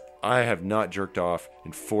course. like, I have not jerked off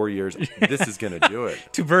in 4 years. This is gonna do it.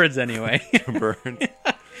 Two birds anyway. Burn.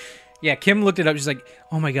 Yeah, Kim looked it up. She's like,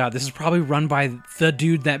 oh my God, this is probably run by the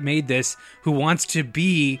dude that made this who wants to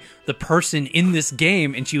be the person in this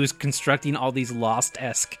game. And she was constructing all these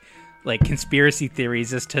Lost-esque like conspiracy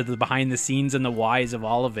theories as to the behind the scenes and the whys of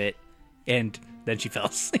all of it. And then she fell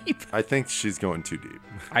asleep. I think she's going too deep.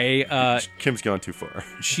 Kim's gone too far.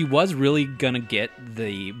 She was really gonna get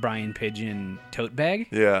the Brian Pigeon tote bag.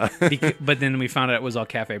 Yeah. But then we found out it was all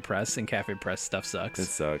Cafe Press, and Cafe Press stuff sucks. It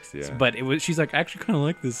sucks, yeah. But it was. She's like, I actually kind of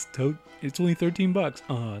like this tote. It's only $13.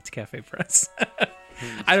 Oh, it's Cafe Press.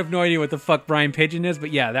 I have no idea what the fuck Brian Pigeon is,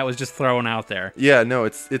 but yeah, that was just thrown out there. Yeah, no,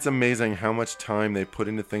 it's amazing how much time they put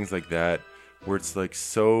into things like that where it's like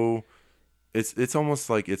so. It's almost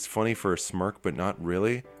like it's funny for a smirk, but not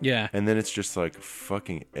really. Yeah. And then it's just like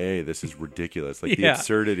fucking this is ridiculous. Like the Yeah.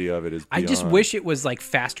 absurdity of it is. I just beyond. wish it was like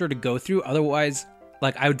faster to go through. Otherwise,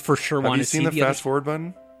 like I would for sure Have want you to see seen the the other fast forward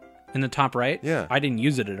button? in the top right. Yeah. I didn't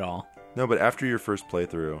use it at all. No, but after your first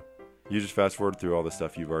playthrough, you just fast forward through all the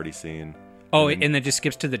stuff you've already seen. Oh, and then just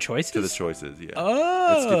skips to the choices. To the choices, yeah.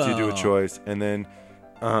 Oh. It skips you to a choice, and then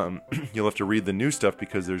you'll have to read the new stuff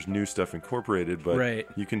because there's new stuff incorporated. But Right.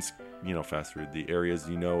 you can, fast through the areas.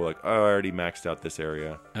 Like, oh, I already maxed out this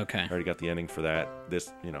area. Okay. I already got the ending for that.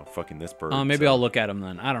 This, fucking this bird. Maybe so- I'll look at them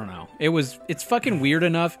then. I don't know. It's fucking weird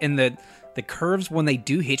enough, and the curves when they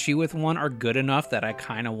do hit you with one are good enough that I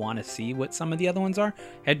kind of want to see what some of the other ones are.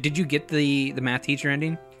 Did you get the math teacher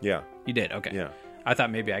ending? Yeah. You did. Okay. Yeah. I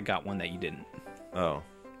thought maybe I got one that you didn't. Oh.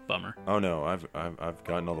 Bummer. Oh no, I've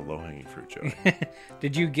gotten all the low hanging fruit, Joe.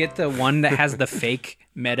 Did you get the one that has the fake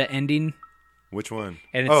meta ending? Which one?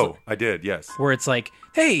 And it's- I did. Yes. Where it's like,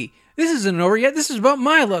 hey, this isn't over yet. This is about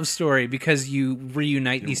my love story because you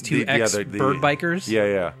reunite these two ex-bird bikers. Yeah,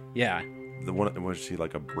 yeah. Yeah. The one, was she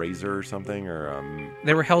like a brazier or something, or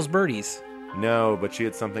They were Hell's Birdies. No, but she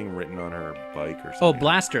had something written on her bike or something. Oh,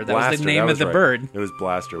 Blaster. That was Blaster, the name that of the right. bird. It was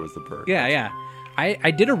Blaster was the bird. Yeah, yeah.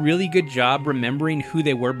 I did a really good job remembering who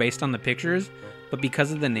they were based on the pictures, but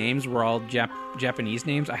because of the names were all Japanese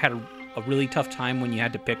names, I had a really tough time when you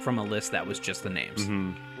had to pick from a list that was just the names.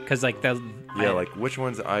 Because like that. Yeah, like which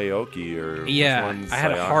one's Aoki or Yeah, which one's I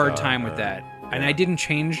had a Sayaka hard time with or- that, and I didn't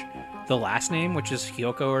change the last name, which is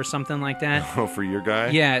Hyoko or something like that. Oh, for your guy?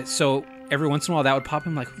 Yeah, so every once in a while that would pop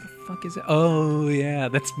in, like, who the fuck is it? Oh, yeah,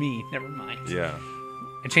 that's me. Never mind. Yeah.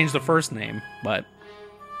 I changed the first name, but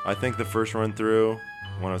I think the first run through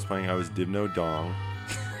when I was playing, I was Dibno Dong,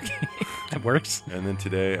 that works. and then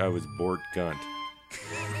today I was Bort Gunt.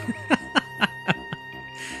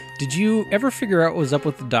 Did you ever figure out what was up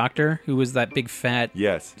with the doctor, who was that big fat?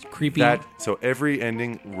 Yes. Creepy. So every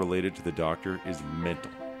ending related to the Doctor is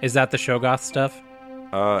mental. Is that the Shogoth stuff?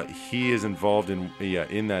 He is involved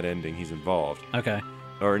in that ending. He's involved. Okay.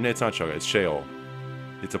 Or no, it's not Shogun. It's Sheol.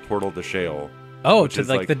 It's a portal to Sheol. Oh, Which to is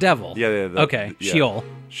like the devil. Yeah. Okay, Sheol.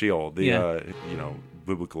 Sheol. The Yeah.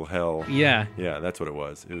 biblical hell. Yeah. Yeah, that's what it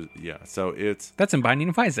was. It was. Yeah. So it's. That's in Binding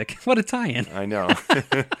of Isaac. What a tie-in. I know.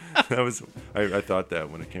 That was. I thought that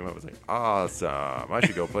when it came out, I was like, awesome. I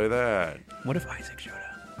should go play that. What if Isaac showed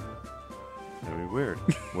up? That'd be weird.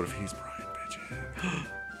 What if he's Brian Bitchin?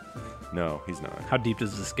 No, he's not. How deep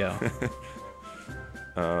does this go?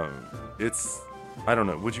 It's. I don't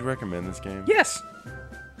know. Would you recommend this game? Yes.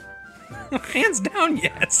 Hands down,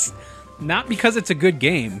 yes. Not because it's a good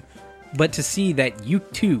game, but to see that you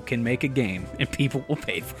too can make a game and people will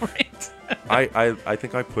pay for it. I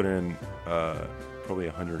think I put in probably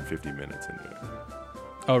 150 minutes into it.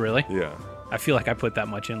 Oh, really? Yeah. I feel like I put that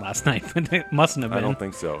much in last night, but it mustn't have been. I don't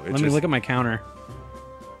think so. Let me look at my counter.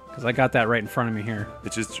 Because I got that right in front of me here.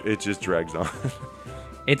 It just drags on.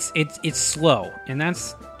 It's slow, and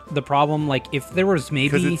that's the problem. Like, if there was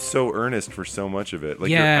Because maybe it's so earnest for so much of it. Like,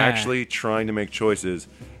 Yeah. you're actually trying to make choices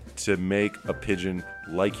to make a pigeon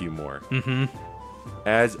like you more. Mm-hmm.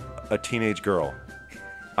 As a teenage girl.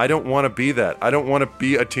 I don't want to be that. I don't want to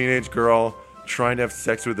be a teenage girl trying to have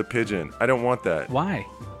sex with a pigeon. I don't want that. why?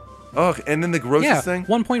 Oh, and then the grossest thing?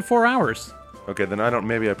 1.4 hours. Okay, then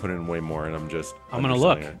maybe I put in way more and I'm just... I'm gonna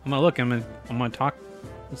look. underselling it. I'm gonna look. I'm gonna talk.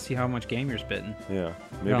 Let's see how much game you're spitting. Yeah.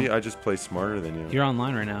 Maybe No. I just play smarter than you. You're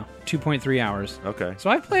online right now. 2.3 hours. Okay. So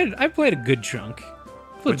I played a good chunk.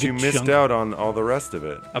 But you missed out on all the rest of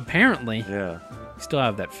it. Apparently, Yeah. still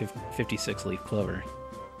have that 56 leaf clover.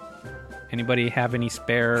 Anybody have any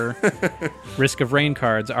spare Risk of Rain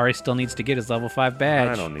cards? Ari still needs to get his level 5 badge.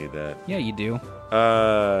 I don't need that. Yeah, you do.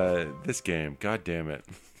 This game. God damn it.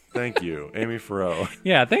 Thank you, Amy Farrow.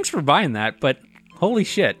 Yeah, thanks for buying that, but holy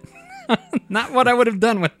shit. Not what I would have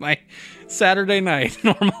done with my Saturday night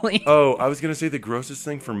normally. Oh, I was going to say the grossest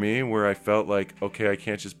thing for me where I felt like, okay, I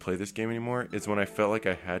can't just play this game anymore, is when I felt like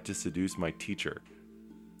I had to seduce my teacher.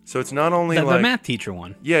 So it's not only The like... math teacher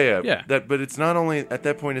one. Yeah. But it's not only... At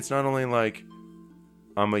that point, it's not only like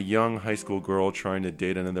I'm a young high school girl trying to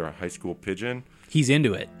date another high school pigeon. He's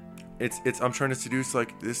into it. It's I'm trying to seduce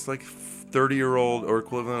like this like 30-year-old or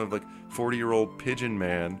equivalent of like 40-year-old pigeon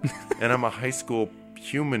man, and I'm a high school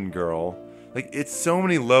human girl. Like, it's so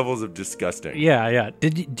many levels of disgusting. Yeah.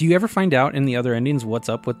 Do you ever find out in the other endings what's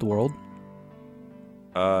up with the world?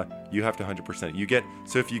 You have to 100%. You get...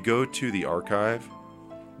 So if you go to the archive,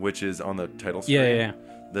 which is on the title screen... Yeah.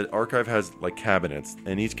 The archive has, like, cabinets,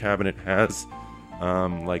 and each cabinet has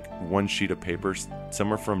like one sheet of paper.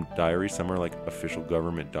 Some are from diaries, some are like official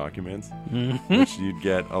government documents, which you'd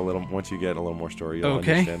get a little. Once you get a little more story, you'll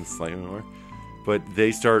understand slightly more. But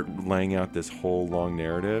they start laying out this whole long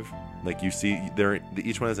narrative. Like you see,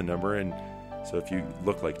 each one has a number, and so if you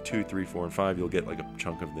look like 2, 3, 4, and 5, you'll get like a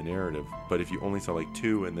chunk of the narrative. But if you only saw like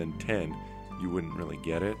 2 and then 10, you wouldn't really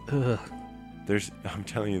get it. Ugh. I'm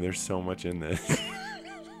telling you, there's so much in this.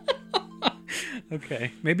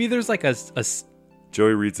 Okay, maybe there's like a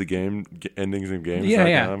Joey reads the game endings of games.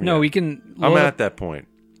 Yeah. No, we can. I'm at that point.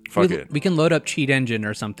 Fuck it. We can load up Cheat Engine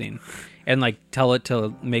or something, and like tell it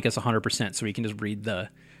to make us 100%, so we can just read the.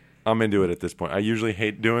 I'm into it at this point. I usually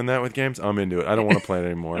hate doing that with games. I'm into it. I don't want to play it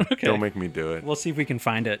anymore. Okay. Don't make me do it. We'll see if we can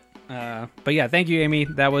find it. But yeah, thank you, Amy.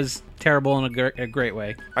 That was terrible in a great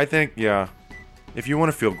way. I think, yeah. If you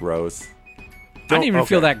want to feel gross, I didn't even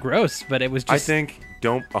feel that gross, but it was just. I think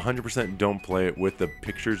 100% don't play it with the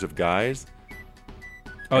pictures of guys.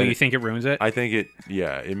 Oh, you think it ruins it? I think it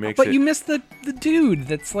makes it. But you missed the dude.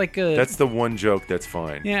 That's like a. That's the one joke that's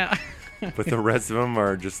fine. Yeah. But the rest of them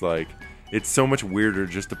are just like, it's so much weirder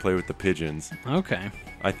just to play with the pigeons. Okay.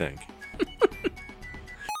 I think.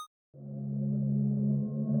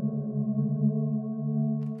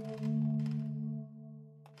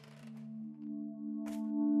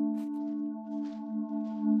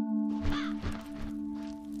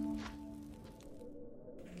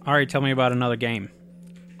 All right, tell me about another game.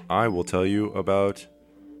 I will tell you about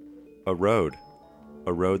a road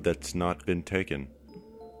that's not been taken.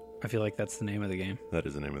 I feel like that's the name of the game. That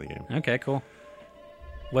is the name of the game. Okay, cool.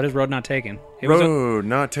 What is Road Not Taken? Road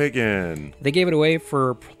Not Taken. They gave it away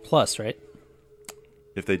for Plus, right?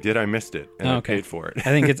 If they did, I missed it, and I paid for it.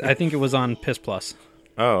 I think it was on PS Plus.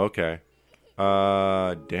 Oh, okay.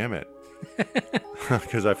 Damn it.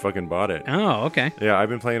 Because I fucking bought it. Oh, okay. Yeah, I've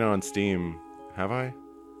been playing it on Steam. Have I?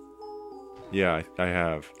 Yeah, I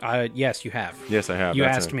have. Yes, you have. Yes, I have. You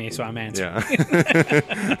asked me, so I'm answering.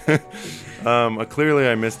 Yeah. Clearly,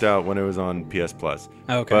 I missed out when it was on PS Plus.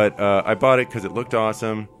 Okay. But I bought it because it looked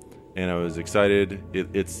awesome, and I was excited.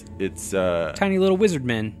 It's Tiny little wizard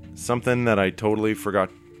men. Something that I totally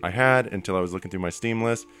forgot I had until I was looking through my Steam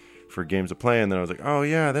list for games to play, and then I was like, oh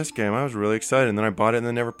yeah, this game. I was really excited, and then I bought it and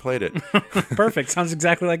then never played it. Perfect. Sounds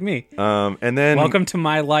exactly like me. And then welcome to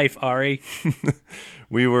my life, Ari.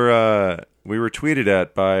 we were tweeted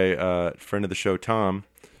at by a friend of the show, Tom,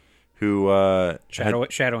 who Shadow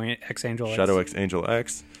X Angel X. Shadow X Angel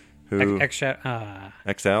X, who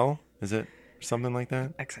XL, is it something like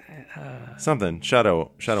that? Something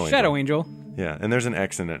Shadow Angel. Yeah, and there's an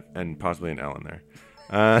X in it and possibly an L in there.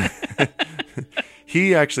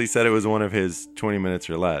 He actually said it was one of his 20 minutes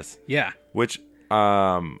or less. Yeah. Which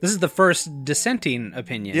this is the first dissenting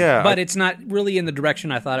opinion. Yeah, but it's not really in the direction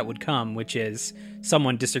I thought it would come, which is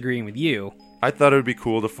someone disagreeing with you. I thought it would be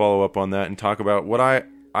cool to follow up on that and talk about what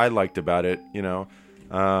I liked about it, you know.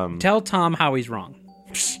 Tell Tom how he's wrong.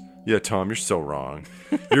 Yeah, Tom, you're so wrong.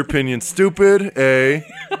 Your opinion's stupid,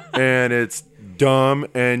 and it's dumb,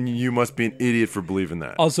 and you must be an idiot for believing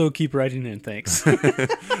that. Also, keep writing in, thanks.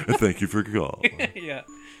 Thank you for your call. Yeah.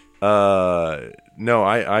 No,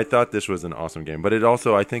 I thought this was an awesome game, but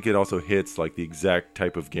I think it also hits like the exact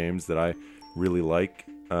type of games that I really like,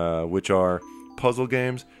 which are puzzle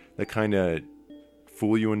games that kind of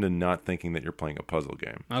fool you into not thinking that you're playing a puzzle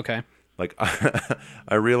game. Okay. Like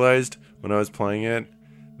I realized when I was playing it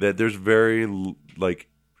that there's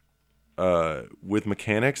with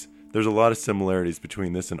mechanics, there's a lot of similarities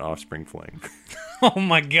between this and Offspring Fling. Oh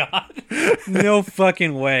my god. No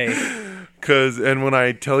fucking way. And when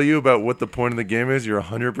I tell you about what the point of the game is, you're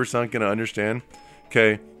 100% going to understand.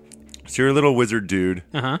 Okay, so you're a little wizard dude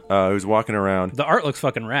who's walking around. The art looks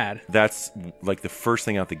fucking rad. That's like the first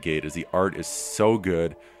thing out the gate is the art is so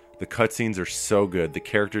good. The cutscenes are so good. The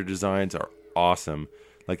character designs are awesome.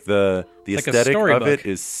 Like the aesthetic of it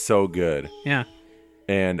is so good. Yeah.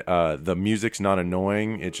 And the music's not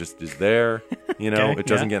annoying. It just is there. You know, it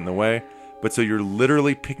doesn't get in the way. But so you're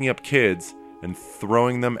literally picking up kids and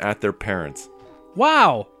throwing them at their parents.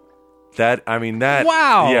 Wow.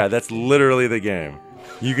 Wow. Yeah, that's literally the game.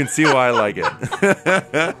 You can see why I like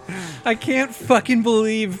it. I can't fucking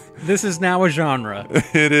believe this is now a genre.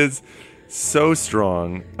 It is so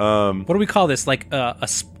strong. What do we call this? Like a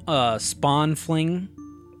spawn fling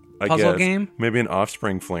puzzle game? Maybe an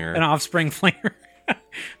offspring flinger. An offspring flinger.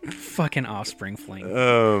 Fucking Offspring Fling.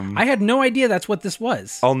 I had no idea that's what this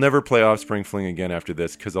was. I'll never play Offspring Fling again after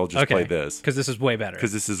this because I'll just play this. Because this is way better.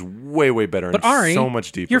 Because this is way, way better but and Ari, so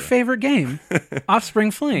much deeper. Your favorite game,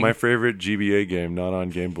 Offspring Fling. My favorite GBA game, not on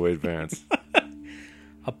Game Boy Advance.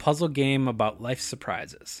 A puzzle game about life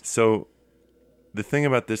surprises. So, the thing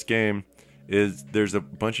about this game is there's a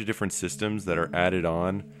bunch of different systems that are added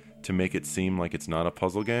on to make it seem like it's not a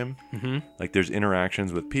puzzle game. Mm-hmm. Like there's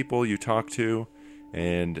interactions with people you talk to,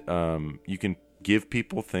 and you can give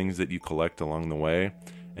people things that you collect along the way.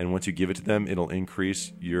 And once you give it to them, it'll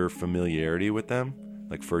increase your familiarity with them.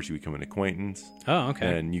 Like first you become an acquaintance. Oh,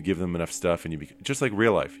 okay. And you give them enough stuff, and just like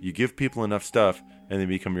real life, you give people enough stuff, and they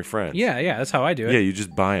become your friends. Yeah, that's how I do it. Yeah, you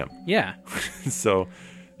just buy them. Yeah. So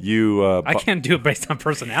you... I can't do it based on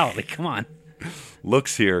personality. Come on.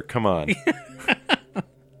 Looks here. Come on.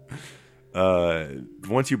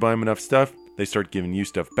 Once you buy them enough stuff, they start giving you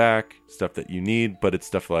stuff back, stuff that you need, but it's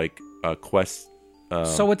stuff like quests.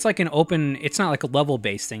 So it's like an open... It's not like a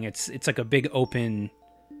level-based thing. It's like a big open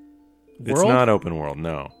world? It's not open world,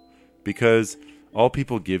 no. Because all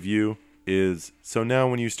people give you is... So now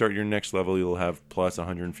when you start your next level, you'll have plus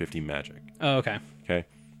 150 magic. Oh, okay. Okay?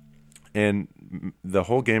 And the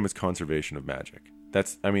whole game is conservation of magic.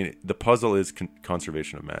 The puzzle is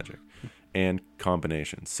conservation of magic and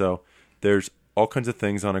combinations. So there's all kinds of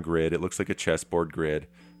things on a grid. It looks like a chessboard grid,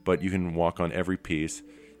 but you can walk on every piece.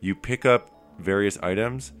 You pick up various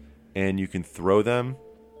items, and you can throw them,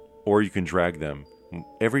 or you can drag them.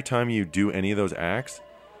 Every time you do any of those acts,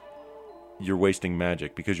 you're wasting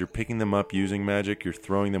magic because you're picking them up using magic, you're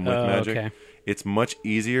throwing them with magic. Okay. It's much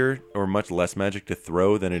easier or much less magic to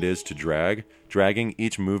throw than it is to drag. Dragging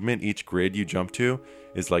each movement, each grid you jump to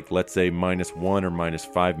is like, let's say, -1 or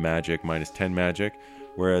 -5 magic, -10 magic.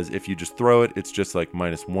 Whereas if you just throw it, it's just like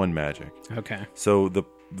 -1 magic. Okay. So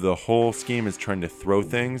the whole scheme is trying to throw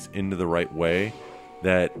things into the right way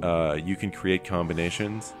that you can create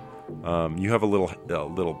combinations. You have a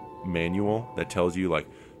little manual that tells you, like,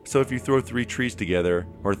 so if you throw 3 trees together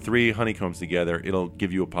or 3 honeycombs together, it'll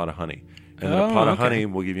give you a pot of honey. And then a pot of honey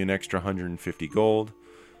will give you an extra 150 gold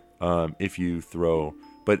if you throw.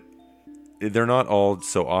 But they're not all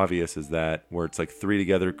so obvious as that, where it's like 3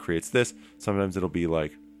 together creates this. Sometimes it'll be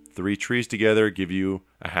like 3 trees together give you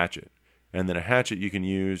a hatchet. And then a hatchet you can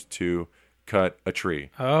use to cut a tree.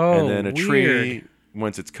 Oh, and then a weird. tree,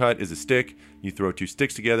 once it's cut, is a stick. You throw 2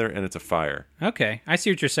 sticks together, and it's a fire. Okay. I see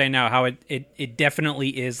what you're saying now, how it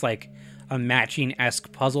definitely is like a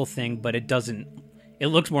matching-esque puzzle thing, but it doesn't... It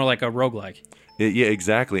looks more like a roguelike. Yeah,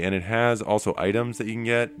 exactly. And it has also items that you can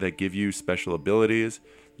get that give you special abilities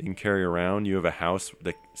that you can carry around. You have a house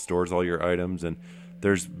that stores all your items, and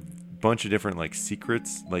there's a bunch of different like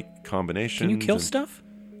secrets, like combinations. Can you kill stuff?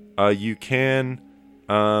 You can.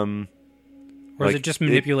 Or is it just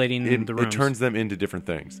manipulating the rooms? It turns them into different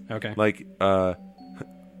things. Okay. Like,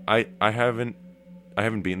 I haven't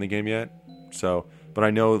beaten the game yet, but I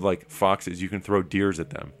know like foxes, you can throw deers at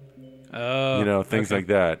them. Oh, Things like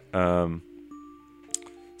that.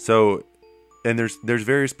 So, and there's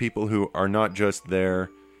various people who are not just there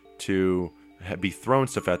to be thrown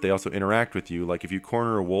stuff at. They also interact with you. Like if you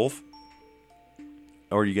corner a wolf,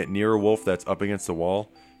 or you get near a wolf that's up against the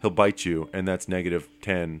wall, he'll bite you, and that's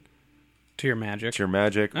 -10 to your magic.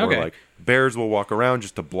 Or Okay. like bears will walk around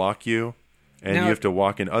just to block you, and Now- you have to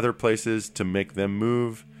walk in other places to make them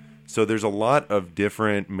move. So there's a lot of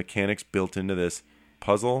different mechanics built into this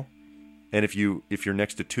puzzle. And if you're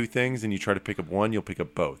next to 2 things and you try to pick up one, you'll pick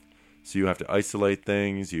up both. So you have to isolate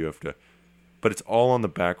things. But it's all on the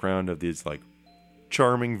background of these like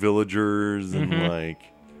charming villagers and like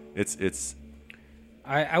it's.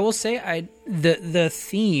 I will say the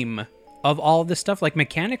theme of all of this stuff, like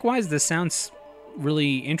mechanic wise, this sounds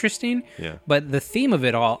really interesting. Yeah. But the theme of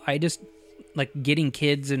it all, I just like getting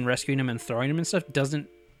kids and rescuing them and throwing them and stuff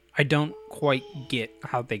I don't quite get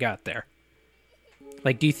how they got there.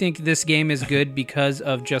 Like, do you think this game is good because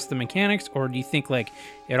of just the mechanics, or do you think like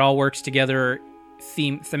it all works together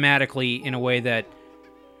thematically in a way that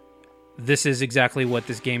this is exactly what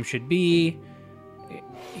this game should be?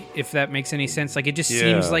 If that makes any sense, like it just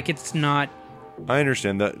seems like it's not. I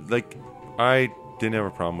understand that. Like, I didn't have a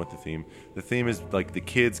problem with the theme. The theme is like the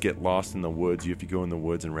kids get lost in the woods. You have to go in the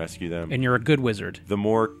woods and rescue them. And you're a good wizard. The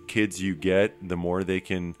more kids you get, the more they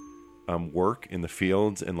can work in the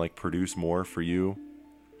fields and like produce more for you.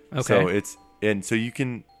 Okay. So you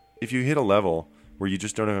can, if you hit a level where you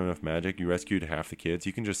just don't have enough magic, you rescued half the kids,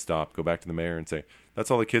 you can just stop, go back to the mayor and say,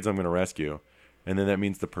 that's all the kids I'm going to rescue. And then that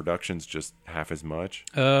means the production's just half as much.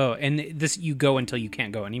 Oh, and this you go until you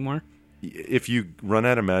can't go anymore? If you run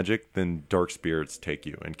out of magic, then dark spirits take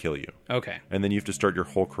you and kill you. Okay. And then you have to start your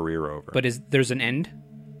whole career over. But there's an end?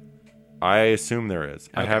 I assume there is.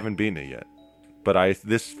 Okay. I haven't beaten it yet. But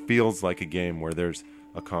this feels like a game where there's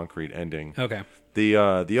a concrete ending. Okay. The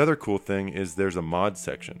other cool thing is there's a mod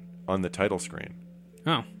section on the title screen.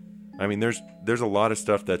 Oh. I mean, there's a lot of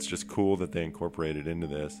stuff that's just cool that they incorporated into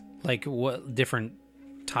this. Like what different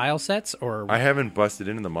tile sets, or I haven't busted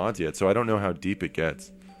into the mods yet, so I don't know how deep it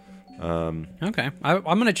gets. Okay, I'm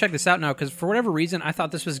gonna check this out now because for whatever reason I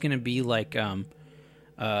thought this was gonna be like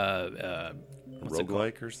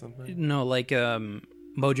Roguelike or something? no, like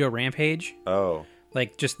Mojo Rampage, Oh,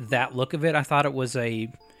 like just that look of it. I thought it was an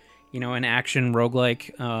action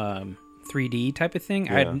roguelike 3D type of thing.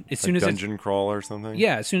 yeah. As soon as dungeon crawl or something.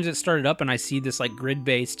 yeah, as soon as it started up and I see this like grid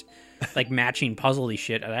based like matching puzzly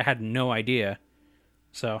shit, I had no idea.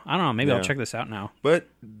 So I don't know. Maybe I'll Yeah. check this out now. But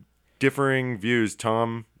differing views.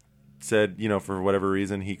 Tom said, for whatever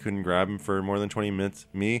reason, he couldn't grab him for more than 20 minutes.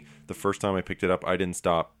 Me, the first time I picked it up, I didn't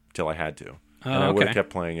stop till I had to. And I would have okay. kept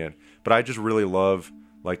playing it. But I just really love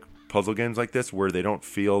like puzzle games like this where they don't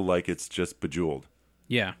feel like it's just Bejeweled.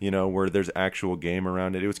 Yeah. Where there's actual game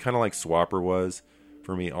around it. It was kind of like Swapper was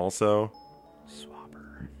for me also.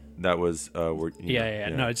 Swapper. That was Yeah.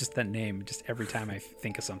 No, it's just that name. Just every time I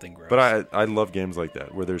think of something gross. But I love games like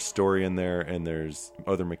that where there's story in there and there's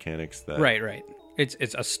other mechanics that Right. It's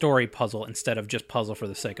a story puzzle instead of just puzzle for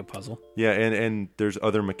the sake of puzzle. Yeah, and there's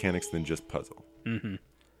other mechanics than just puzzle.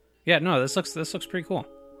 Yeah, no, this looks pretty cool.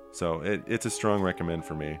 So it's a strong recommend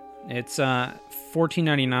for me. It's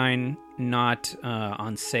 $14.99, not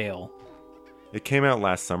on sale. It came out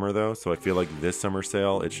last summer though, so I feel like this summer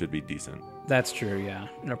sale it should be decent. That's true. Yeah,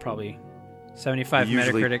 they're probably 75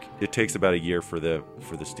 Usually, Metacritic. it takes about a year for the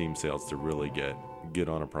Steam sales to really get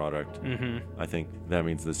on a product. I think that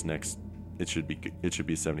means it should be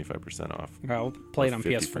 75% off. I'll play it Or on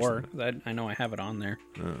 50%. PS4. I know I have it on there.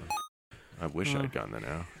 I wish I'd gotten that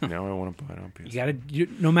now. Now I want to buy it on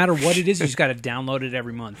PS4. No matter what it is, you just got to download it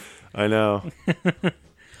every month. I know.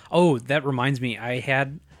 Oh, that reminds me.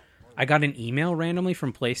 I got an email randomly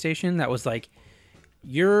from PlayStation that was like,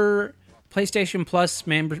 your PlayStation Plus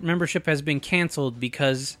membership has been canceled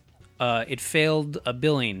because it failed a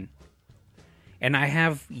billing. And I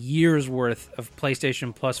have years worth of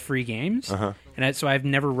PlayStation Plus free games, so I've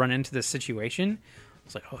never run into this situation. I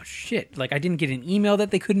was like, oh shit! Like I didn't get an email that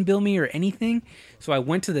they couldn't bill me or anything. So I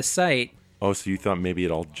went to the site. Oh, so you thought maybe it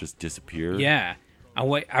all just disappeared? Yeah,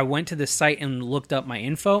 I went to the site and looked up my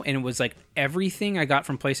info, and it was like everything I got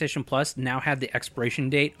from PlayStation Plus now had the expiration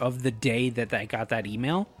date of the day that I got that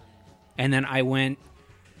email. And then I went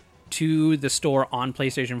to the store on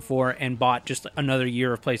PlayStation 4 and bought just another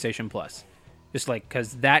year of PlayStation Plus. Just like,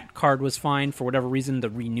 because that card was fine. For whatever reason, the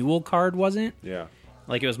renewal card wasn't. Yeah.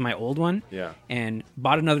 Like, it was my old one. Yeah. And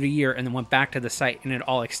bought another year and then went back to the site and it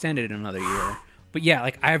all extended another year. But yeah,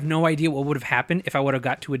 like, I have no idea what would have happened if I would have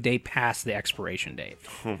got to a day past the expiration date.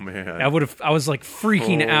 Oh, man. I was like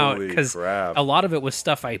freaking out Holy because crap. a lot of it was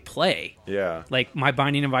stuff I play. Yeah. Like, my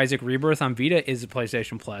Binding of Isaac Rebirth on Vita is a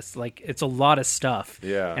PlayStation Plus. Like, it's a lot of stuff.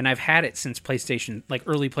 Yeah. And I've had it since PlayStation, like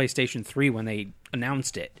early PlayStation 3 when they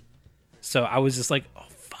announced it. So I was just like, oh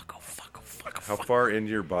fuck. How far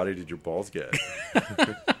into your body did your balls get?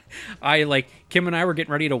 Kim and I were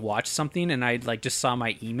getting ready to watch something and I just saw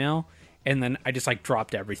my email and then I just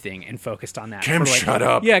dropped everything and focused on that. Kim, shut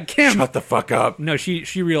up. Yeah, Kim. Shut the fuck up. No,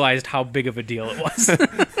 she realized how big of a deal it was.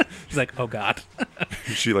 She's like, oh god.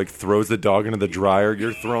 She throws the dog into the dryer.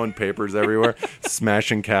 You're throwing papers everywhere,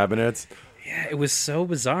 smashing cabinets. Yeah, it was so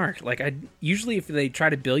bizarre. Like, usually if they try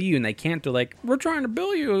to bill you and they can't, they're like, we're trying to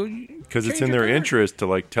bill you. Because it's Change in your their card." interest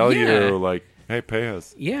to tell Yeah. you, hey, pay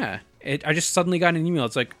us. Yeah. I just suddenly got an email.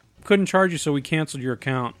 It's like, couldn't charge you, so we canceled your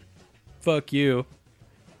account. Fuck you.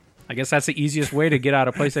 I guess that's the easiest way to get out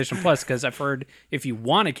of PlayStation Plus, because I've heard if you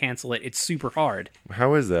want to cancel it, it's super hard.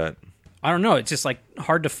 How is that? I don't know. It's just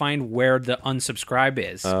hard to find where the unsubscribe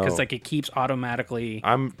is, because Oh. it keeps automatically.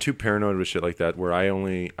 I'm too paranoid with shit like that where I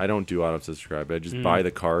don't do auto subscribe. I just buy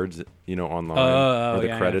the cards, online or the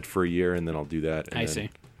yeah, credit for a year, and then I'll do that. And I then- see.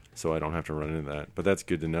 So I don't have to run into that. But that's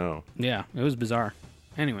good to know. Yeah, it was bizarre.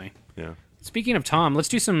 Anyway. Yeah. Speaking of Tom, let's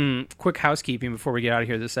do some quick housekeeping before we get out of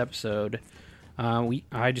here this episode.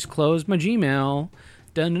 I just closed my Gmail.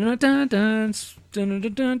 Dun dun dun dun dun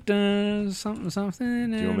dun dun dun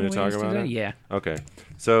something. Do you want me to talk about it? Yeah. Okay.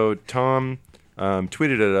 So Tom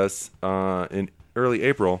tweeted at us in early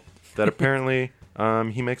April that apparently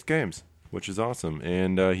he makes games, which is awesome.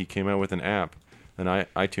 And he came out with an app, an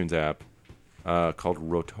iTunes app called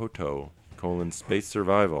Rototo: Space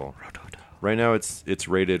Survival. Rototo. Right now it's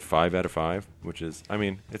rated 5 out of 5, which is,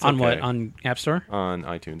 it's On okay. what? On App Store? On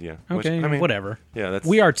iTunes, yeah. Okay, Which, whatever. Yeah, that's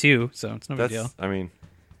We are too, so it's no big that's deal.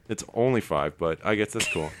 it's only 5, but I guess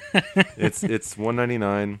that's cool. it's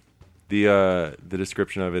 $1.99. The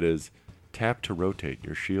description of it is tap to rotate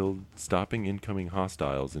your shield, stopping incoming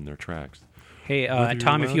hostiles in their tracks. Hey, Whether you're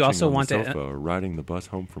Tom, if you lounging also on the want sofa to, or riding the bus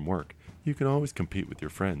home from work, You can always compete with your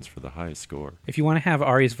friends for the highest score. If you want to have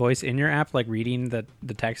Ari's voice in your app, like reading the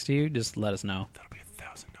text to you, just let us know. That'll be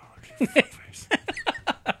 $1,000. Face.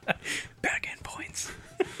 Back end points.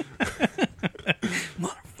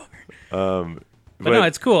 Motherfucker. But no,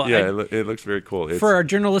 it's cool. Yeah, it looks very cool. For our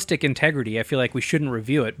journalistic integrity, I feel like we shouldn't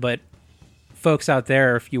review it, but folks out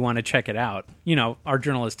there, if you want to check it out, our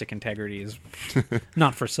journalistic integrity is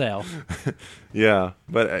not for sale. Yeah,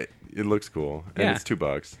 but it looks cool, and Yeah. it's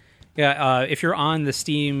 $2. Yeah, if you're on the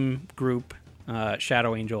Steam group,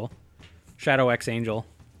 Shadow X Angel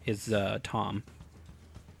is Tom.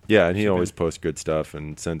 Yeah, and he always posts good stuff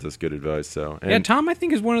and sends us good advice. So Tom, I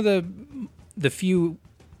think, is one of the few,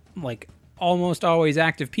 like, almost always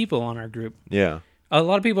active people on our group. Yeah. A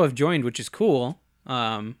lot of people have joined, which is cool.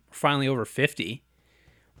 Finally over 50.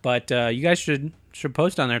 But you guys should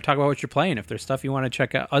post on there, talk about what you're playing. If there's stuff you want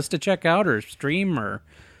to check out or stream or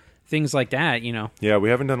things like that, Yeah, we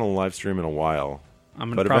haven't done a live stream in a while.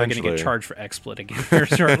 I'm probably going to get charged for XSplit again here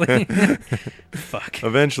shortly. Fuck.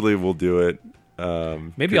 Eventually we'll do it.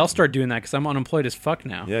 Maybe I'll start doing that because I'm unemployed as fuck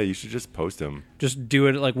now. Yeah, you should just post them. Just do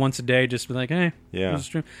it like once a day. Just be like, hey. Yeah.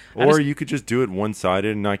 Stream. Or you could just do it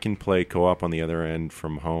one-sided, and I can play co-op on the other end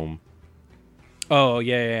from home. Oh,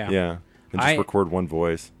 yeah. Yeah. And just record one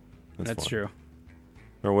voice. That's fun. True.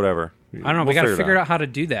 Or whatever. I don't know. We got to figure out how to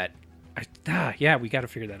do that. Yeah, we got to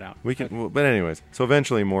figure that out. We can. But anyways, so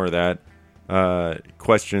eventually more of that.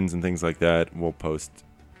 Questions and things like that. We'll post,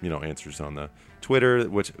 answers on the Twitter,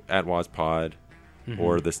 which at WazPod,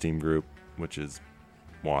 or the Steam group, which is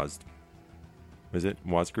Waz. Is it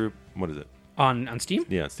Waz group? What is it? On Steam?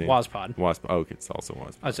 Yeah, Steam. WazPod. Oh, okay, it's also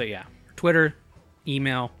WazPod. Oh, so yeah. Twitter,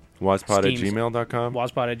 email. WazPod@gmail.com?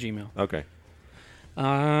 WazPod@gmail. Okay.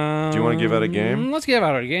 Do you want to give out a game? Let's give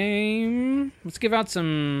out a game. Let's give out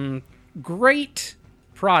some great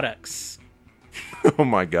products. Oh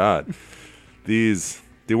my God.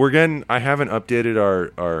 I haven't updated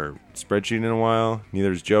our spreadsheet in a while.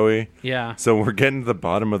 Neither's Joey. Yeah. So we're getting to the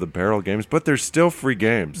bottom of the barrel games, but they're still free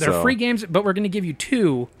games. They're free games, but we're going to give you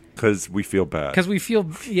two. Because we feel bad. Because we feel,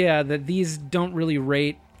 that these don't really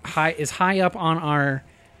rate high up on our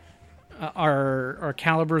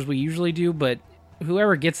calibers we usually do, but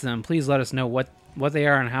whoever gets them, please let us know what they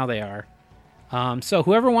are and how they are. So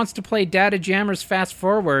whoever wants to play Data Jammers Fast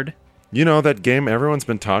Forward. You know that game everyone's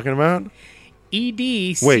been talking about?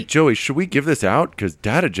 Wait, Joey, should we give this out? Because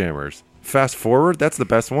Data Jammers Fast Forward, that's the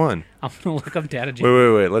best one. I'm going to look up Data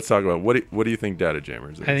Jammers. Wait. Let's talk about what do you think Data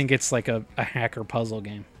Jammers is? I think it's like a hacker puzzle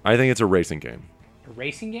game. I think it's a racing game. A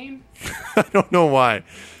racing game? I don't know why.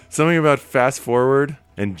 Something about Fast Forward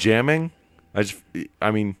and jamming.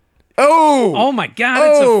 Oh my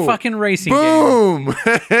God, it's a fucking racing game. Boom!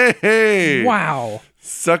 Hey! Wow.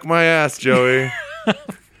 Suck my ass, Joey.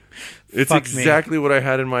 It's exactly what I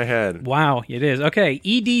had in my head. Wow, it is. Okay,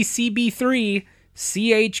 EDCB3,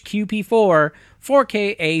 CHQP4,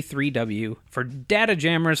 4KA3W for Data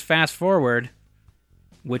Jammers Fast Forward,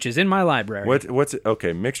 which is in my library. What's it?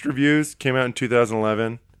 Okay, mixed reviews, came out in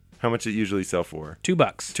 2011. How much it usually sell for? $2.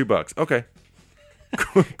 $2. Okay.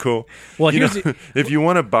 Cool. Well, if you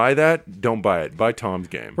want to buy that, don't buy it. Buy Tom's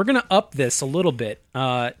game. We're going to up this a little bit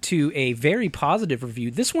to a very positive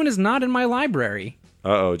review. This one is not in my library.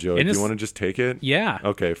 Uh-oh, Joey. Do you want to just take it? Yeah.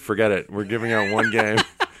 Okay, forget it. We're giving out one game.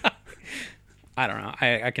 I don't know.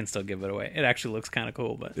 I can still give it away. It actually looks kind of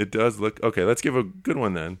cool, but it does look... Okay, let's give a good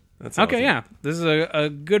one then. That's okay, awesome. Yeah. This is a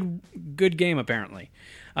good game, apparently.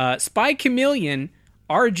 Spy Chameleon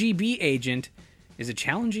RGB Agent is a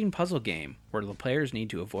challenging puzzle game where the players need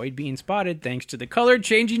to avoid being spotted thanks to the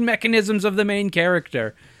color-changing mechanisms of the main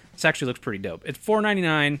character. This actually looks pretty dope. It's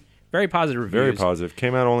 $4.99. Very positive reviews. Very positive.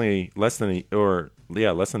 Came out only less than a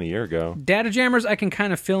year ago. Data Jammers, I can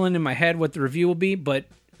kind of fill in my head what the review will be, but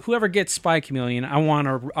whoever gets Spy Chameleon, I want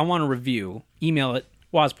a review. Email it,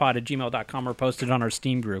 wazpod@gmail.com, or post it on our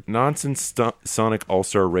Steam group. Nonsense Sonic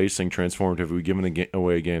All-Star Racing Transformative. We've given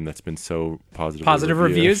away a game that's been so positive. Positive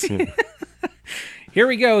reviews? Here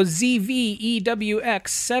we go.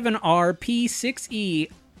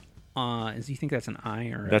 ZVEWX7RP6E. Do you think that's an I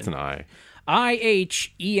or that's an I?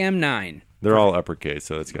 IHEM9. They're all uppercase,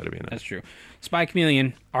 so it's got to be an I. That's true. Spy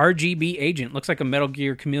Chameleon RGB Agent. Looks like a Metal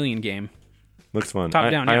Gear Chameleon game. Looks fun. Top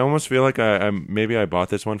down. I almost feel like maybe I bought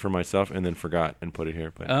this one for myself and then forgot and put it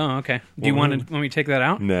here. But oh, okay. Do you want me to take that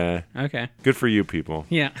out? Nah. Okay. Good for you, people.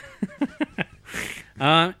 Yeah.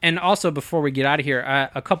 And also, before we get out of here,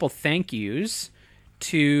 a couple thank yous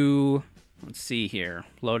to, let's see here,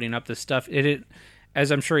 loading up this stuff. As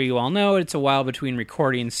I'm sure you all know, it's a while between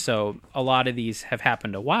recordings, so a lot of these have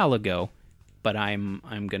happened a while ago. But I'm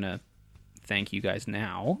gonna thank you guys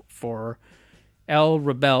now for El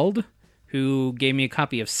Rebelled, who gave me a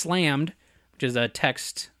copy of Slammed, which is a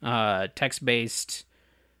text-based.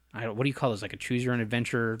 What do you call this? Like a choose your own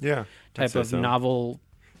adventure type of novel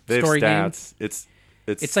story game.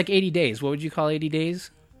 It's like 80 Days. What would you call 80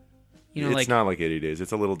 Days? It's not like 80 Days.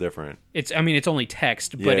 It's a little different. It's only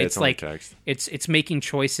text, but it's like text. It's making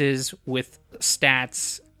choices with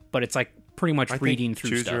stats, but it's like pretty much reading through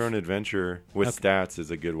choose stuff. Your Own Adventure with stats is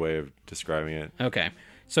a good way of describing it. Okay.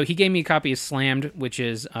 So he gave me a copy of Slammed, which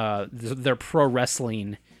is their pro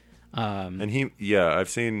wrestling. And I've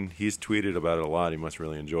seen he's tweeted about it a lot. He must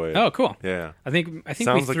really enjoy it. Oh, cool. Yeah. I think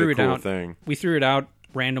Sounds we threw like a it cool out. Thing. We threw it out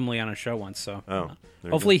randomly on a show once, so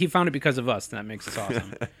hopefully he found it because of us. That makes us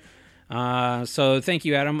awesome. So thank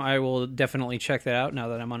you, Adam. I will definitely check that out now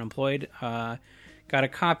that I'm unemployed. Got a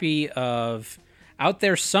copy of Out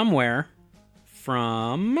There Somewhere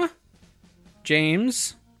from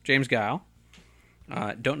James Guile.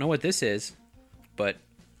 Don't know what this is, but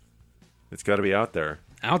it's got to be out there.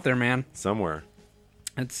 Out there, man. Somewhere.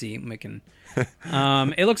 Let's see.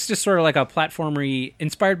 It looks just sort of like a platformery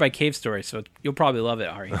inspired by Cave Story, so you'll probably love it,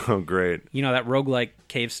 Ari. Oh, great. That roguelike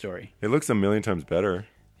Cave Story. It looks a million times better.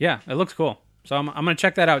 Yeah, it looks cool. So I'm going to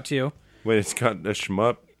check that out, too. Wait, it's got a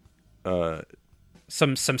shmup.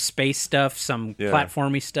 Some space stuff, some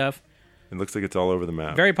platformy stuff. It looks like it's all over the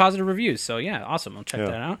map. Very positive reviews, so yeah, awesome. I'll check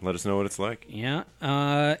that out. Let us know what it's like. Yeah,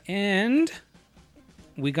 and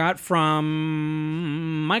we got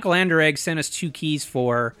from Michael Anderegg sent us 2 keys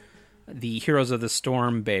for the Heroes of the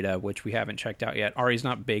Storm beta, which we haven't checked out yet. Ari's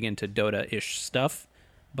not big into Dota-ish stuff,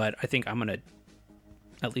 but I think I'm going to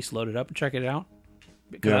at least load it up and check it out.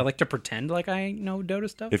 Because I like to pretend like I know Dota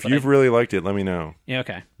stuff. If you've really liked it, let me know. Yeah,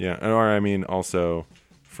 okay. Yeah, or also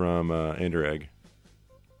from Anderegg.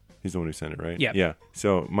 He's the one who sent it, right? Yeah. Yeah.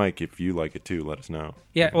 So, Mike, if you like it too, let us know.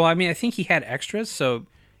 Yeah, well, I think he had extras, so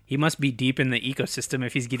he must be deep in the ecosystem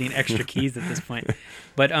if he's getting extra keys at this point.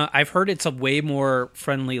 But I've heard it's a way more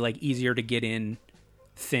friendly, like easier to get in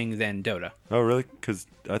thing than Dota. Oh, really? Because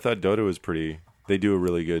I thought Dota was they do a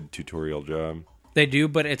really good tutorial job. They do,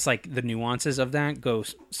 but it's like the nuances of that go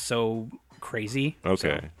so crazy.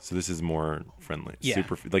 Okay, so this is more friendly. Yeah.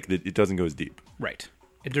 Super, it doesn't go as deep. Right.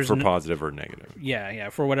 For positive or negative. Yeah,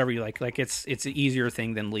 for whatever you like. Like it's an easier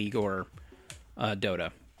thing than League or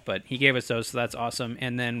Dota. But he gave us those, so that's awesome.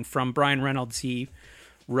 And then from Brian Reynolds, he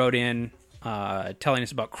wrote in telling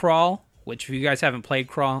us about Crawl, which if you guys haven't played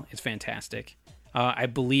Crawl, it's fantastic. I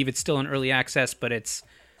believe it's still in early access, but it's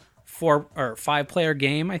 4 or 5 player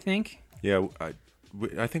game, I think. Yeah,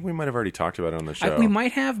 I think we might have already talked about it on the show. We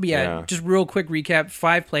might have, but yeah, just real quick recap.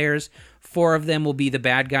 5 players, 4 of them will be the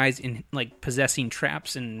bad guys in like possessing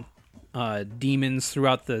traps and demons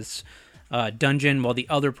throughout this dungeon, while the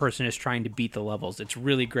other person is trying to beat the levels. It's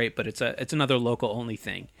really great, but it's another local only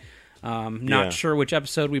thing. Not sure which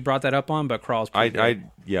episode we brought that up on, but Crawl's pretty good.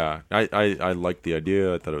 I liked the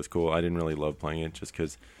idea. I thought it was cool. I didn't really love playing it just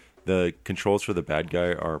because the controls for the bad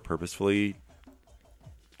guy are purposefully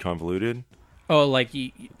convoluted. Oh, like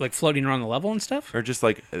floating around the level and stuff? Or just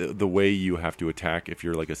like the way you have to attack if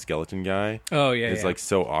you're like a skeleton guy. Oh, yeah. It's like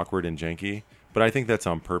so awkward and janky. But I think that's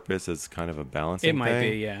on purpose as kind of a balancing thing. It might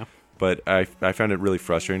be, yeah. But I found it really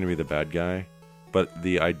frustrating to be the bad guy. But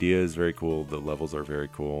the idea is very cool. The levels are very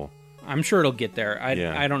cool. I'm sure it'll get there.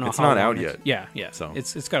 I don't know. It's how not out yet. Yeah. So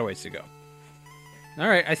it's got a ways to go. All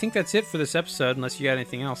right, I think that's it for this episode. Unless you got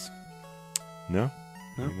anything else. No?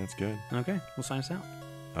 I think that's good. Okay, we'll sign us out.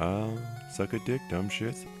 Suck a dick, dumb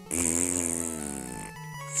shits.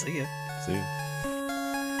 See ya. See ya.